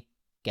 Thank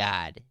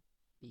God,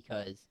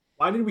 because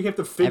Why did we have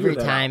to figure every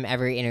that time, out?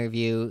 every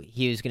interview,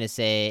 he was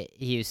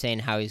saying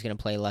how he was gonna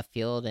play left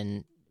field,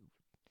 and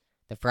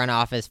the front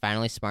office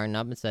finally smartened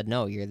up and said,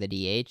 "No, you're the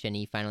DH," and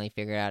he finally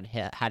figured out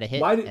how to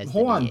hit. Why as did the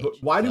hold on? DH. But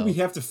why did So- we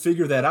have to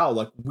figure that out?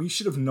 Like we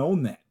should have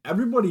known that.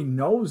 Everybody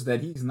knows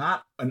that he's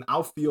not an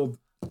outfield.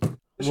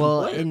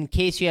 Well, player. in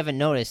case you haven't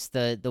noticed,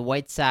 the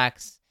White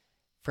Sox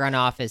front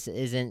office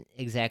isn't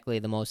exactly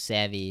the most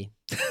savvy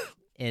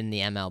in the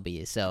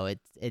MLB, so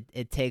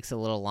it takes a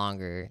little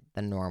longer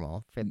than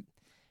normal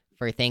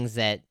for things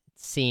that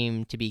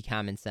seem to be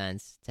common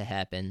sense to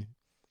happen,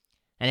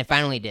 and it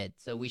finally did.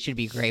 So we should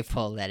be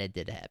grateful that it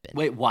did happen.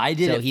 Wait, why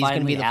did so it he's going to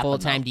finally be the happen,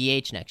 full-time though?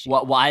 DH next year.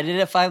 Why did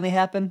it finally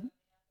happen?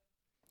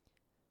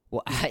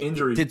 Well,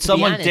 Injury. Did be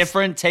someone honest-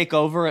 different take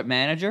over at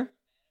manager?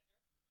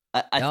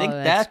 I No, think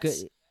that's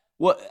that's good.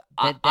 what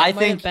That I might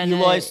think. have been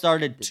Eloy a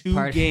started two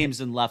part- games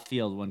in left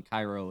field when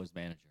Cairo was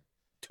manager.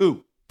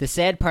 2. The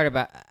sad part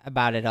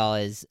about it all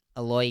is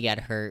Eloy got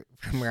hurt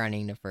from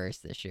running to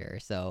first this year,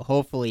 so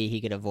hopefully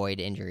he could avoid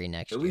injury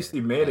next At year. least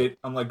he made it,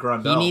 unlike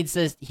Grandal.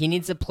 He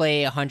needs to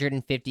play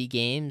 150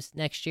 games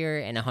next year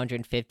and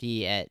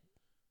 150 at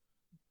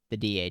the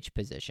DH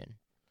position.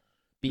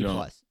 B No.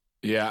 plus.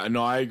 Yeah,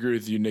 no, I agree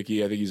with you,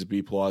 Nikki. I think he's a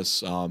B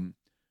plus.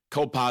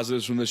 Couple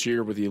positives from this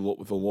year with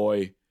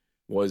Eloy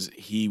was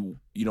he.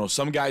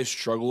 Some guys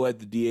struggle at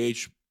the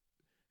DH,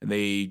 and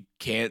they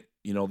can't.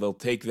 They'll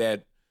take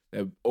that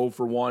 0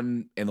 for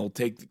 1, and they'll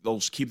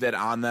just keep that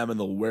on them, and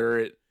they'll wear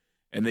it,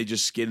 and they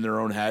just get in their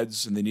own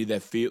heads, and they need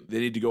that field. They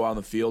need to go out on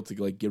the field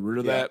to get rid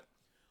of that.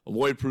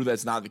 Eloy proved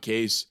that's not the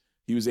case.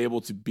 He was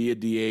able to be a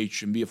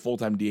DH and be a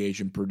full-time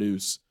DH and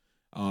produce.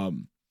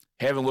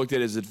 Haven't looked at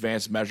his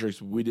advanced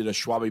metrics. We did a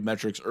Schwab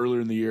metrics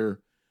earlier in the year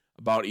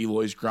about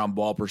Eloy's ground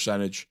ball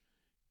percentage.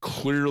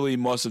 Clearly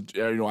must have,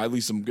 at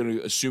least I'm going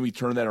to assume he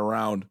turned that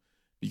around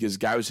because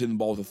guy was hitting the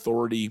ball with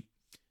authority,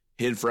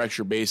 hitting for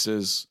extra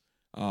bases,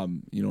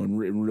 and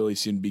really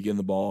seemed to be getting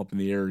the ball up in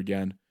the air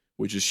again,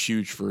 which is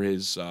huge for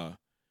his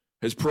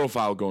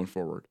profile going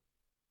forward.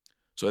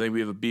 So I think we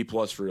have a B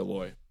plus for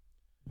Eloy.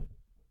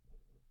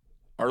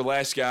 Our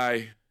last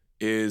guy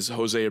is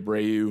Jose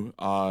Abreu.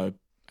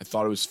 I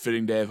thought it was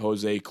fitting to have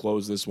Jose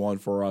close this one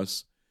for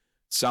us.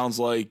 Sounds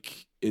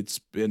like he's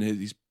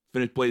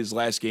played his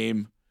last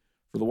game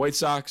for the White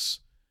Sox.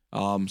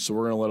 So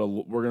we're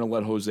gonna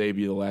let Jose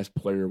be the last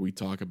player we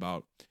talk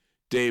about.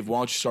 Dave, why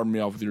don't you start me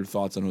off with your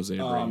thoughts on Jose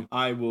Abreu?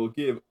 I will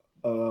give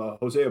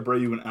Jose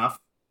Abreu an F.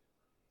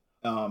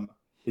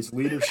 His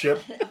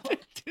leadership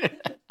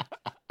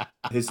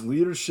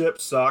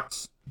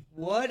sucks.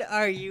 What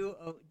are you,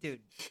 dude?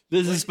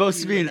 This what is supposed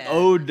do to be you an have?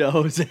 ode to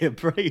Jose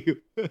Abreu.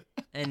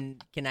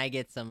 And can I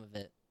get some of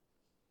it?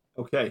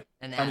 Okay.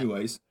 An F.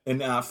 Anyways,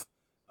 an F.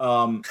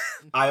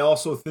 I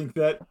also think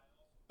that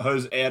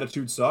his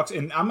attitude sucks,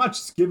 and I'm not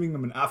just giving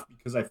him an F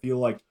because I feel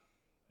like,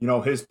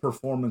 his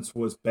performance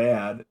was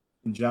bad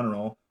in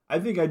general. I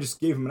think I just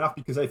gave him an F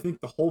because I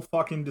think the whole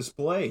fucking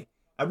display,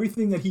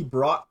 everything that he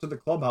brought to the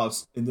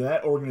clubhouse into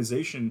that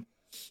organization,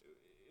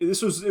 it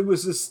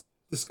was just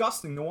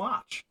disgusting to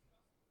watch.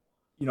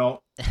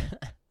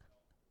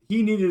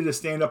 He needed to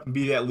stand up and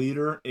be that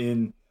leader,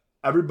 and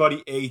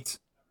everybody ate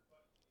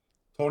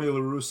Tony La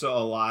Russa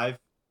alive.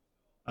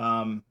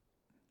 And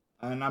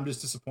I'm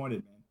just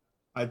disappointed,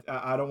 man.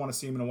 I don't want to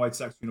see him in a White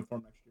Sox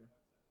uniform next year.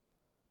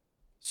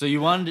 So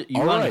you wanted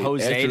All right,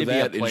 Jose after to be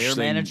a that, player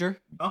interesting- manager?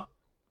 Huh?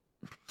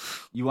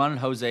 You wanted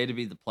Jose to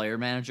be the player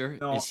manager?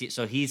 No.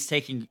 So he's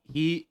taking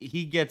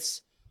he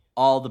gets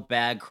all the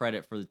bad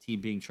credit for the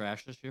team being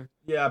trash this year?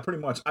 Yeah, pretty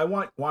much. I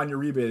want Juan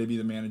Uribe to be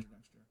the manager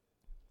next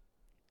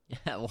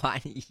year. Why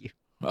do you?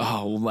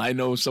 Oh, well, I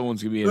know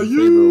someone's gonna be in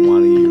favor of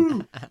wanting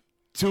you.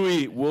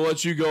 Tui, we'll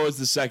let you go as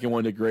the second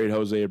one to grade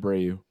Jose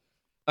Abreu.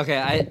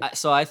 Okay,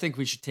 so I think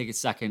we should take a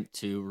second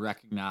to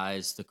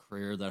recognize the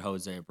career that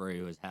Jose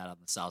Abreu has had on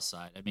the South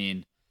Side. I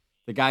mean,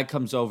 the guy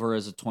comes over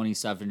as a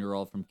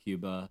 27-year-old from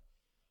Cuba.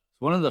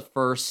 It's one of the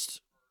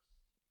first.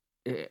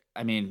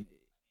 I mean,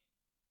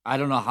 I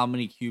don't know how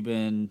many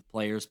Cuban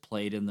players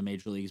played in the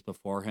major leagues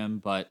before him,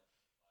 but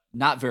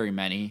not very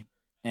many.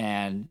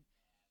 And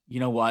you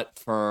know what?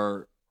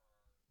 For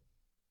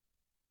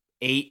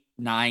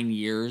 8-9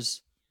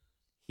 years,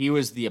 he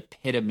was the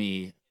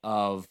epitome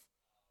of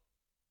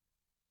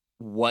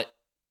what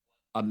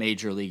a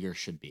major leaguer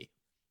should be.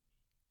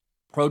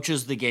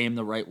 Approaches the game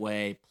the right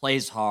way,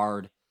 plays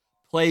hard,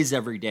 plays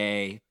every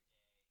day,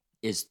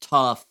 is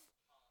tough,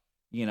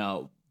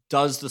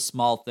 does the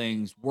small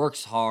things,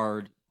 works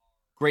hard,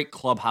 great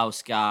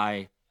clubhouse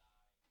guy.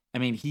 I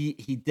mean, he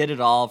did it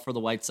all for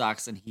the White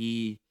Sox, and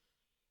he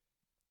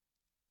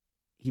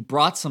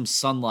brought some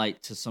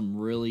sunlight to some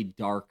really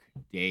dark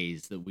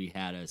days that we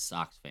had as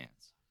Sox fans.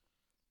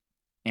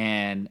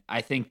 And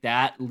I think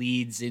that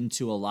leads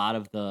into a lot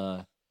of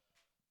the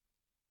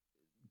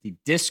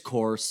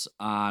discourse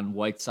on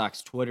White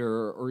Sox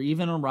Twitter or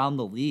even around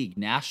the league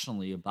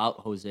nationally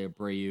about Jose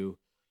Abreu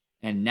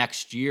and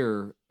next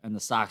year and the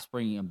Sox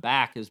bringing him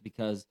back is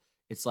because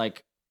it's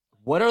like,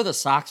 what are the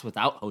Sox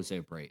without Jose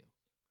Abreu?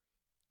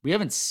 We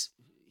haven't.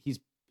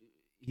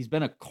 He's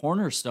been a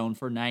cornerstone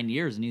for 9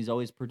 years and he's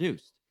always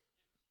produced.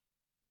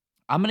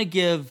 I'm going to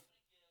give.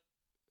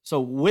 So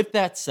with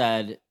that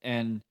said,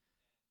 and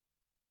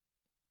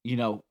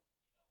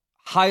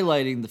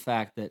highlighting the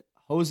fact that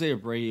Jose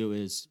Abreu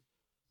is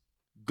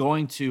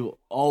going to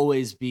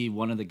always be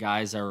one of the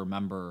guys I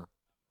remember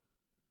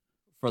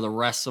for the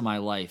rest of my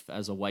life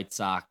as a White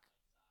Sox,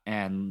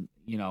 and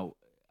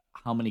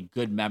how many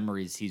good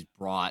memories he's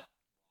brought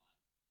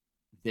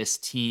this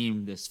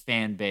team, this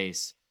fan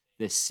base,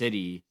 this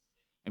city.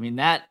 I mean,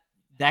 that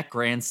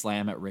grand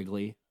slam at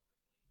Wrigley,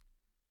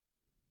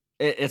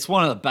 it's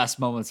one of the best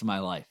moments of my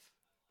life.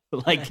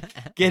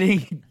 Like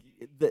getting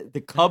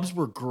the Cubs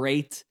were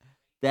great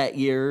that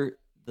year.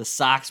 The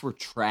Sox were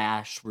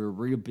trash.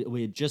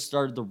 We had just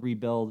started the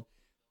rebuild,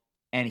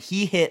 and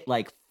he hit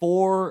like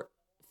four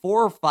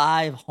or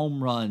five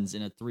home runs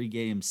in a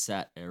 3-game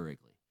set at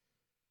Wrigley.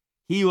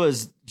 He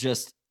was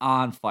just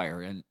on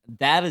fire, and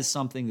that is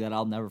something that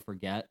I'll never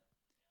forget.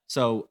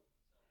 So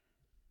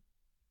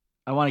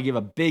I want to give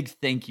a big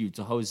thank you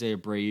to Jose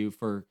Abreu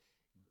for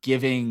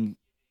giving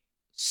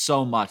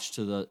so much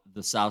to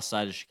the South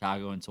Side of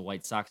Chicago and to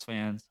White Sox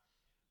fans.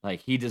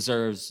 Like, he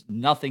deserves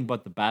nothing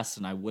but the best,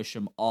 and I wish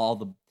him all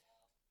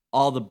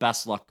the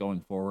best luck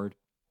going forward.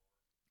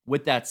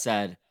 With that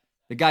said,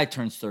 the guy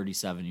turns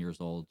 37 years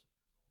old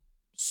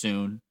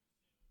soon.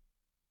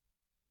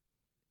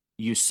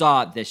 You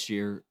saw it this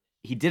year.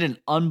 He did an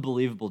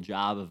unbelievable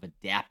job of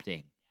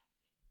adapting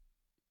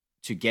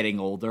to getting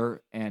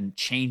older and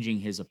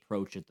changing his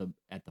approach at the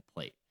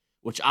plate,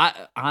 which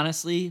I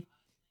honestly,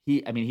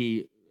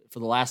 he for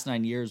the last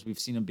 9 years, we've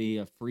seen him be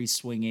a free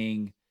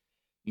swinging,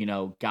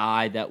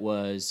 guy that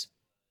was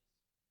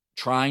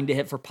trying to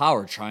hit for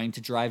power, trying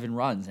to drive in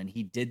runs. And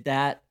he did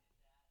that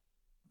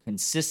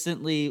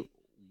consistently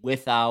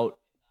without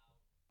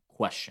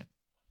question.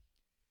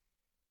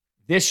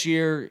 This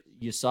year,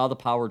 you saw the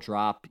power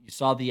drop. You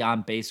saw the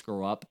on base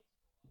go up.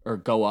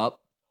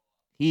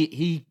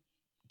 He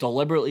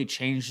deliberately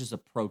changed his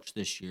approach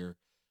this year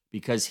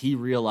because he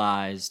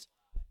realized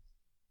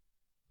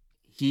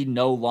he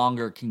no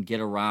longer can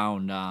get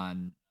around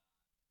on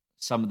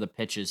some of the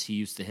pitches he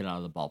used to hit out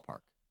of the ballpark.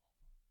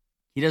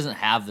 He doesn't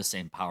have the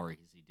same power as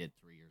he did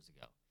 3 years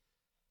ago.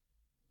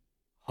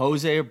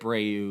 Jose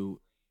Abreu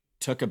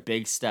took a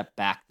big step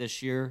back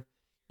this year,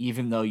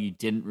 even though you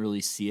didn't really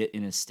see it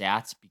in his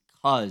stats,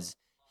 because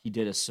he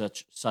did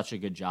such a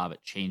good job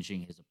at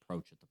changing his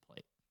approach at the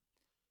plate.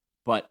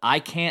 But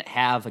I can't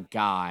have a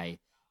guy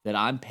that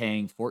I'm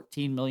paying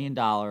 $14 million,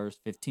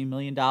 $15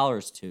 million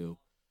to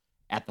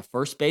at the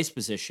first base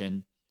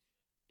position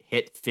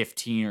hit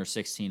 15 or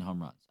 16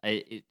 home runs.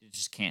 It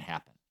just can't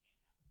happen.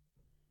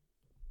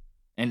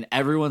 And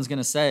everyone's going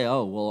to say,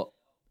 oh, well,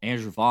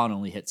 Andrew Vaughn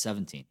only hit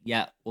 17.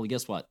 Yeah, well,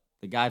 guess what?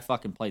 The guy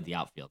fucking played the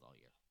outfield all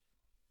year.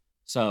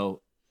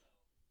 So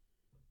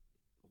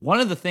one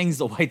of the things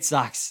the White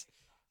Sox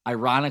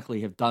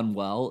ironically have done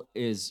well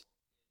is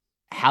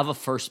have a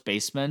first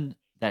baseman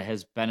that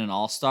has been an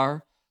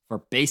all-star for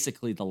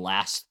basically the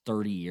last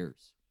 30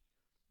 years.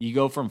 You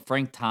go from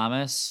Frank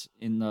Thomas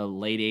in the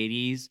late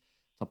 80s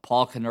to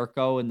Paul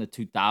Konerko in the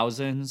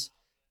 2000s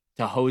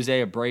to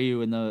Jose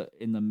Abreu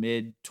in the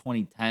mid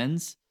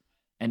 2010s,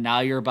 and now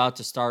you're about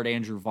to start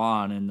Andrew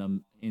Vaughn in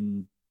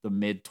the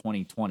mid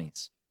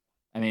 2020s.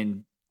 I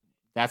mean,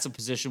 that's a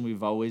position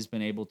we've always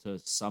been able to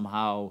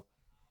somehow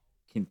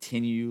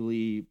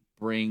continually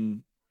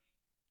bring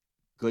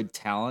good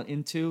talent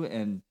into,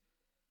 and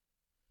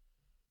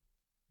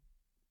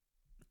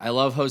I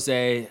love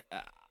Jose.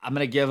 I'm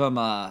going to give him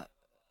a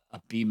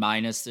B-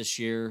 this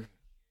year.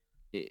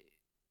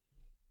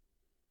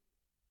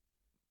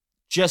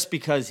 Just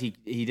because he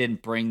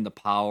didn't bring the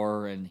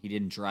power and he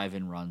didn't drive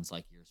in runs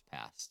like years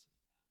past.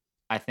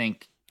 I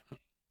think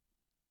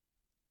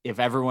if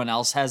everyone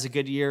else has a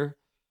good year,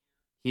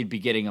 he'd be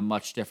getting a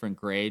much different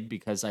grade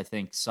because I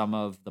think some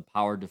of the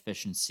power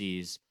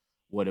deficiencies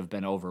would have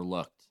been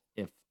overlooked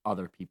if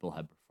other people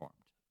had performed.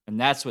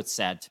 And that's what's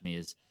sad to me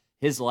is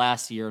his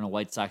last year in a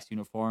White Sox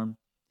uniform,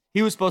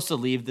 he was supposed to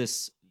leave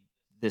this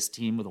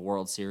team with a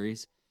World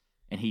Series,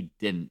 and he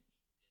didn't.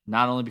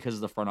 Not only because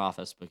of the front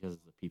office, but because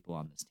of the people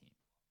on this team.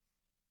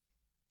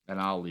 And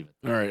I'll leave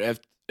it. All right.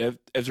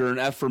 After an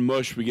F from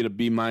Mush, we get a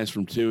B-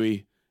 from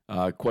Tui.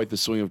 Quite the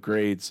swing of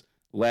grades.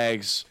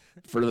 Lags,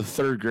 for the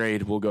third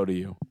grade, we'll go to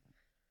you.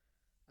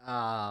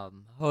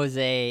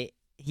 Jose,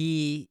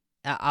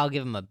 I'll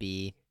give him a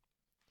B.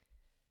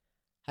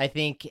 I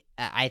think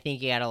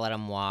you gotta let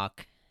him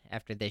walk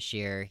after this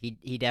year.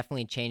 He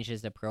definitely changed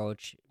his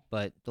approach,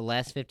 but the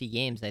last 50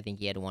 games, I think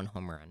he had one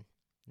home run,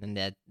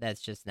 and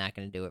that's just not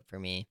gonna do it for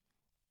me.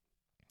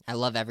 I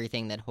love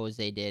everything that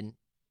Jose did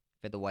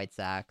for the White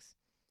Sox.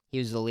 He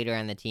was the leader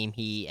on the team.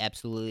 He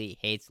absolutely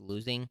hates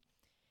losing.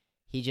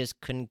 He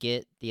just couldn't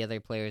get the other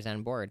players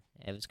on board.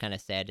 It was kind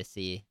of sad to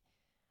see.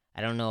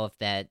 I don't know if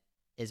that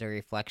is a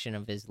reflection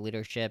of his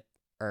leadership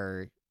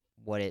or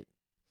what it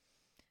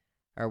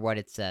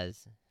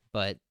says,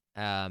 but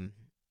I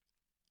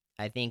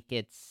think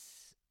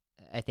it's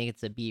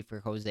a B for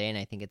Jose, and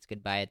I think it's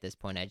goodbye at this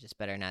point. I just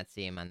better not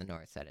see him on the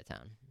north side of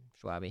town.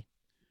 Schwabi.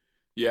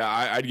 Yeah,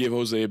 I'd give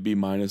Jose a B-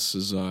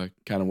 is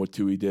kind of what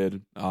Tui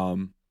did.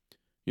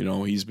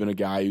 He's been a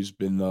guy who's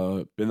been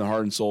the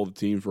heart and soul of the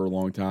team for a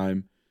long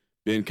time,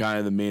 been kind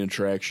of the main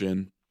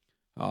attraction.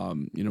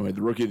 Had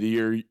the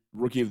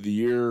rookie of the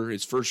year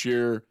his first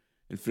year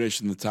and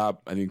finished in the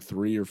top, I think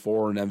 3 or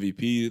 4 in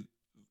MVP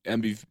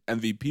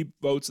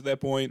votes at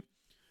that point.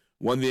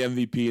 Won the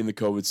MVP in the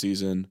COVID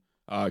season.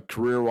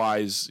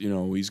 Career-wise,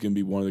 he's going to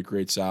be one of the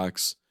great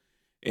Sox.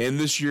 And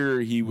this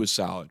year he was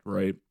solid,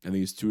 right? I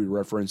think as Tui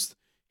referenced,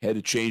 had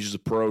to change his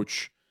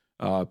approach.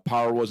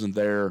 Power wasn't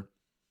there.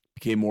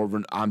 Became more of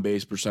an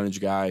on-base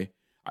percentage guy.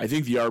 I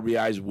think the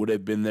RBIs would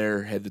have been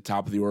there had the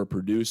top of the order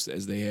produced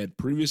as they had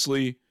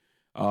previously.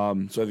 So I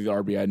think the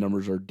RBI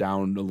numbers are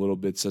down a little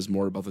bit. Says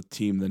more about the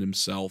team than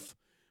himself.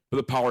 But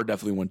the power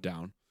definitely went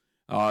down.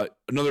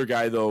 Another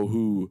guy, though,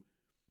 who,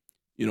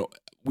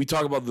 we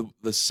talk about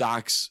the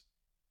Sox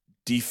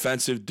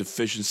defensive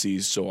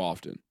deficiencies so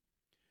often.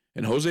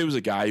 And Jose was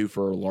a guy who,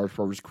 for a large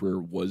part of his career,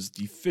 was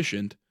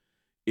deficient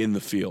in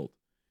the field.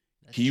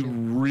 He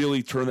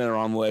really turned that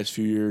around the last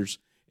few years.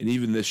 And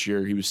even this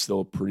year, he was still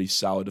a pretty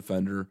solid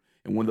defender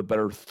and one of the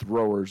better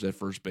throwers at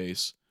first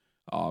base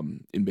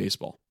in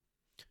baseball.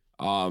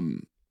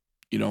 Hate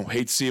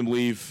to see him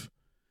leave.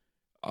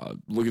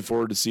 Looking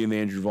forward to seeing the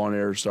Andrew Vaughn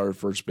era start at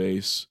first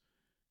base.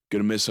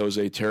 Gonna miss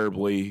Jose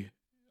terribly.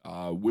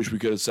 Wish we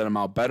could have sent him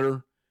out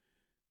better.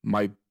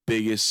 My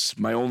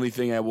only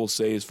thing I will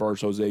say as far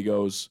as Jose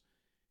goes,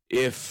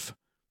 if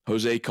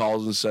Jose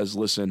calls and says,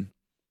 listen,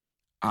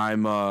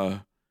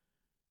 Cubs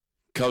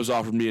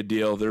offered me a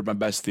deal. They're my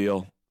best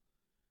deal.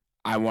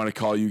 I want to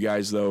call you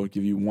guys, though,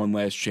 give you one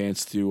last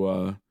chance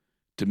to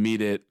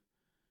meet it.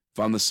 If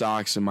I'm the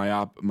Sox and my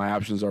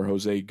options are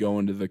Jose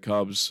going to the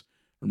Cubs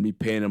or me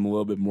paying him a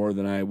little bit more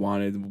than I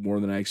wanted, more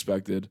than I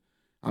expected,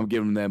 I'm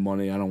giving him that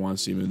money. I don't want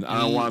to see him.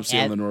 I don't want him to see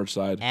on the north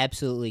side.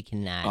 Absolutely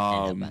cannot end up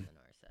on the north side of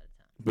town.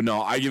 But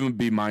no, I give him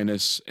B-,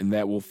 and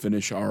that will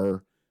finish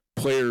our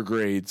player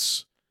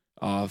grades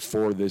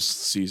for this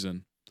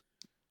season.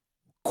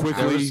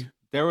 Quickly,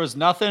 there was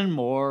nothing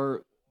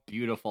more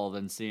beautiful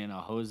than seeing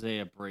a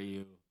Jose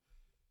Abreu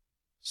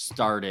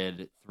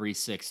started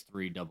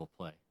 3-6-3 double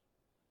play.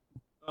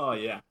 Oh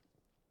yeah,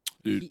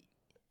 dude.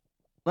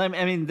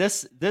 I mean,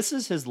 this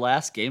is his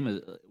last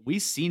game.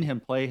 We've seen him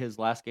play his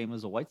last game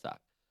as a White Sox,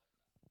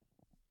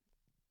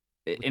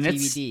 and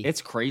TBD.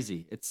 it's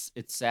crazy. It's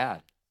sad,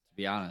 to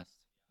be honest.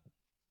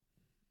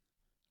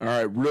 All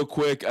right, real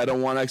quick. I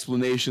don't want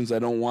explanations. I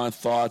don't want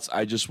thoughts.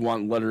 I just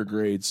want letter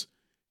grades.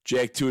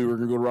 Jack Tui, we're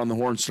going to go around the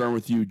horn, starting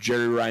with you.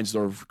 Jerry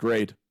Reinsdorf,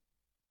 grade.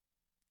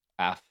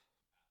 F.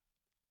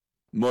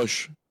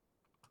 Mush.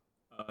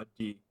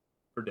 D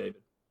for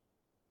David.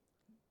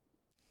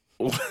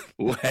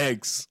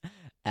 Legs.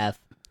 F.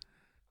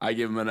 I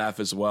give him an F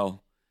as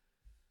well.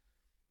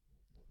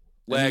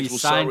 And Legs, he we'll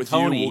start signed with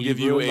Tony. you. We'll He give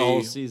you ruined the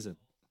whole season.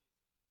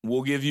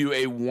 We'll give you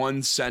a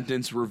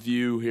 1-sentence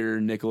review here,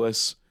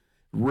 Nicholas.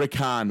 Rick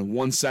Hahn,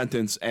 1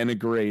 sentence and a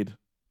grade.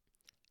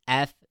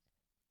 F.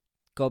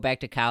 Go back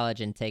to college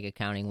and take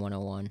accounting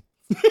 101.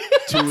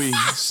 Tui,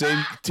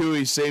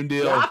 same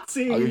deal.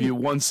 Yahtzee. I'll give you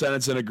 1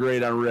 sentence and a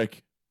grade on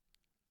Rick.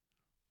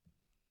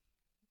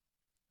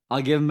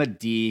 I'll give him a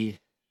D.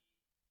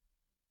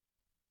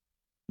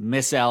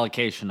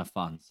 Misallocation of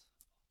funds.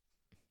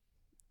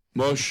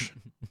 Mush.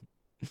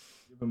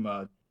 Give him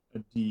a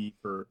D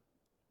for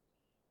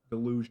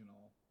delusional.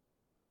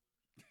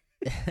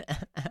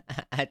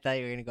 I thought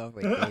you were gonna go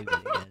for David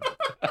again.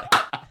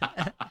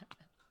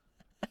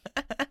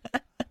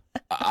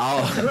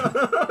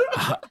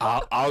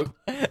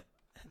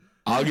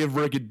 I'll give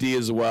Rick a D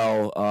as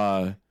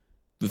well.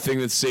 The thing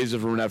that saves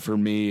it from that for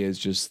me is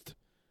just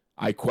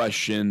I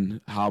question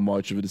how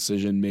much of a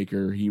decision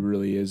maker he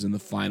really is in the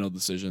final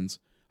decisions.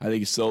 I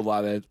think it's still a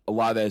lot of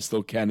that is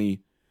still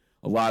Kenny,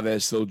 a lot of that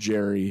is still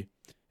Jerry,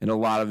 and a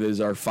lot of it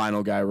is our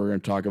final guy we're going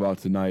to talk about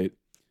tonight,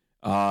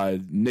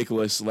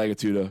 Nicholas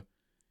Lagatuda.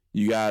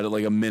 You got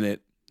like a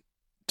minute.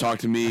 Talk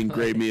to me and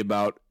grade me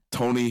about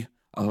Tony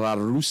La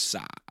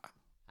Russa.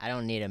 I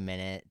don't need a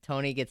minute.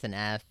 Tony gets an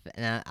F,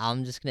 and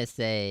I'm just gonna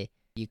say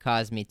you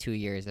caused me 2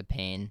 years of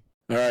pain.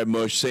 All right,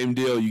 Mush, same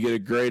deal. You get a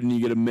grade and you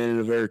get a minute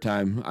of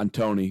airtime on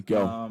Tony.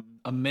 Go.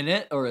 A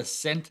minute or a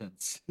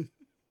sentence?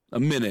 A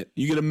minute.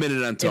 You get a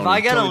minute on Tony. If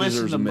I gotta Tony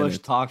listen deserves to a Bush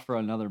minute. talk for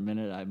another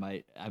minute, I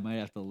might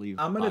have to leave.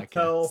 I'm the gonna podcast.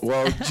 tell.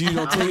 Well,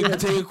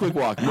 take a quick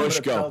walk. I'm Mush,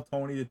 gonna tell go.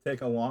 Tony to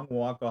take a long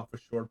walk off a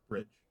short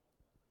bridge.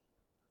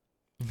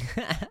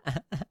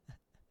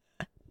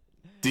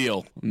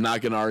 Deal. I'm not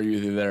going to argue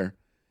with you there.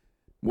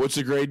 What's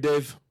the grade,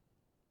 Dave?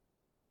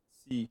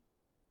 C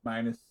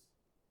minus.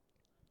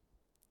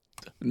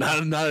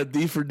 Not a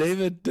D for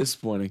David?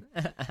 Disappointing.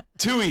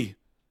 Tui.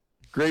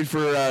 Grade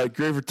for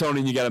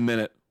Tony, and you got a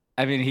minute.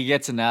 I mean, he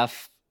gets an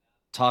F.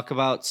 Talk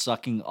about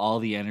sucking all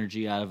the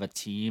energy out of a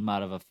team,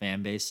 out of a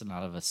fan base, and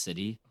out of a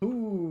city.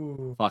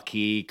 Ooh. Fuck,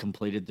 he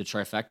completed the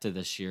trifecta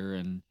this year,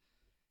 and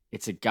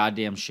it's a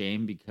goddamn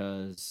shame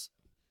because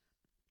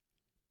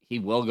he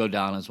will go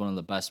down as one of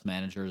the best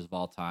managers of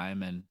all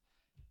time, and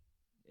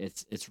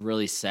it's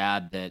really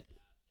sad that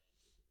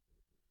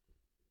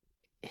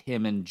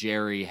him and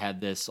Jerry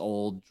had this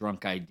old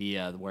drunk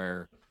idea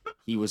where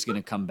he was going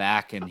to come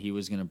back and he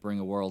was going to bring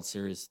a World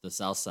Series to the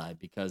South Side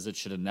because it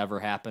should have never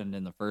happened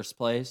in the first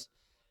place.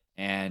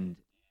 And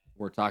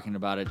we're talking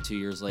about it 2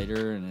 years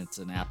later, and it's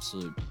an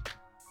absolute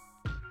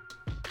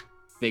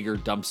bigger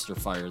dumpster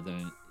fire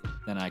than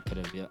I could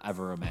have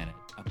ever imagined.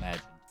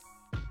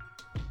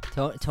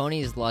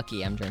 Tony's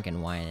lucky I'm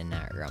drinking wine and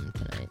not rum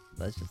tonight.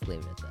 Let's just leave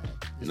it at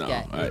that. This No,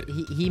 guy,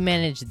 he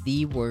managed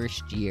the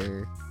worst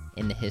year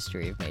in the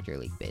history of Major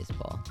League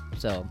Baseball.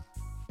 So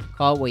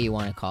call it what you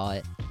want to call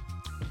it.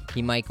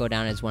 He might go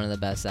down as one of the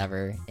best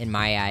ever. In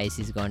my eyes,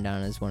 he's going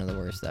down as one of the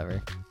worst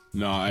ever.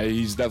 No,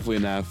 he's definitely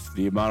an F.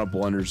 The amount of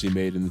blunders he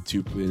made in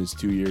his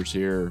 2 years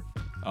here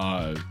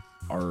are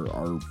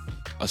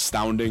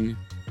astounding.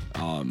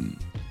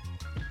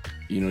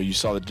 You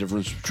saw the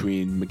difference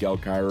between Miguel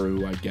Cairo,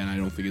 who again I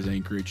don't think is any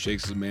great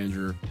shakes as a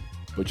manager,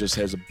 but just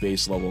has a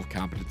base level of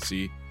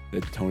competency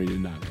that Tony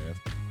did not have.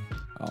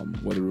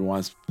 Whether we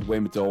want to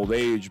blame it to old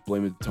age,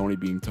 blame it to Tony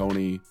being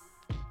Tony,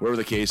 whatever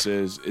the case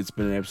is, it's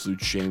been an absolute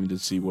shame to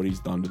see what he's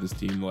done to this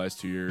team the last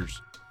 2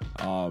 years.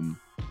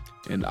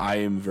 And I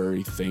am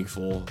very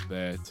thankful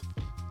that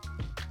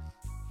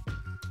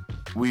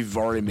we've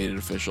already made it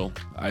official.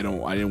 I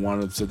didn't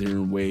want to sit there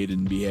and wait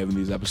and be having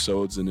these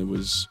episodes, and it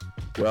was,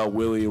 well,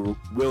 will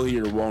he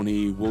or won't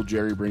he? Will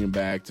Jerry bring him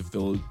back to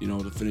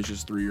to finish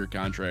his 3-year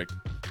contract?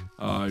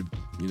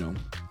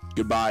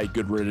 Goodbye,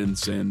 good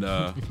riddance, and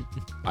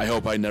I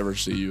hope I never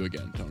see you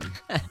again, Tony.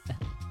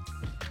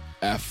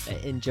 F.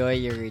 Enjoy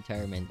your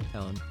retirement,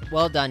 Tone.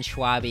 Well done,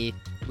 Schwabby.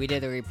 We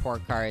did the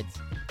report cards.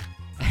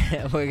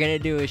 We're going to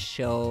do a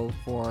show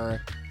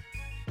for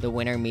the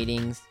winter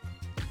meetings.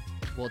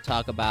 We'll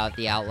talk about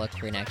the outlook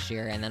for next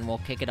year, and then we'll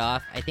kick it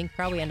off, I think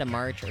probably end of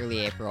March,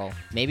 early April.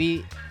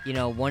 Maybe,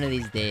 one of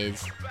these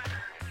days,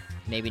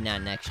 maybe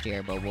not next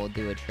year, but we'll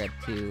do a trip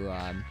to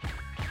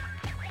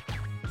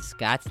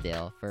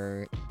Scottsdale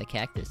for the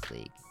Cactus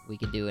League. We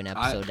could do an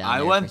episode down there.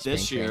 I went for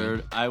this spring year.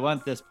 training. I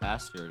went this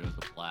past year. It was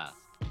a blast.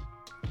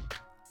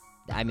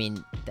 I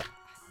mean,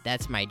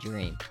 that's my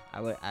dream.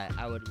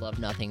 I would love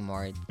nothing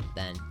more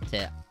than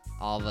to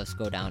all of us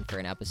go down for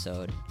an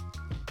episode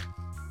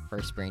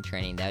for spring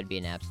training. That would be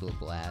an absolute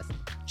blast.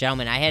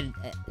 Gentlemen,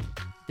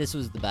 this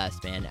was the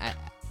best, man.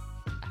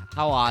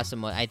 How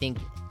awesome. I think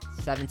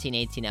 17,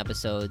 18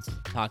 episodes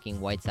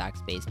talking White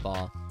Sox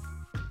baseball.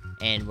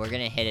 and we're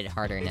gonna hit it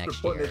harder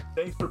next year.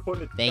 Thanks for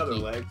putting it Thank together,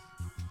 you. Legs.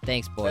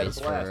 Thanks, boys,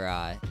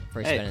 blast.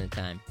 for Hey. spending the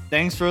time.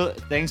 Thanks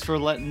for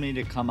letting me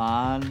to come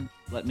on.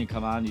 Let me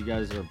come on. You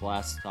guys are a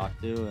blast to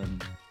talk to,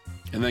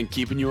 and then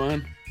keeping you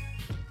on.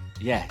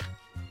 yeah,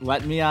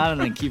 letting me on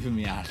and then keeping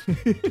me on.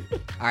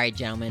 All right,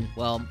 gentlemen.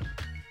 Well,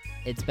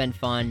 it's been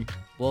fun.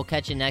 We'll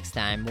catch you next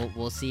time.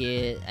 We'll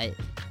see you.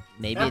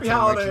 Maybe Happy it's an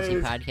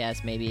emergency holidays.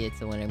 podcast. Maybe it's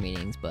the winter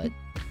meetings. But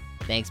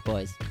thanks,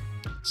 boys.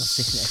 We'll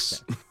see you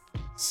next time.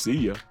 See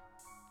ya.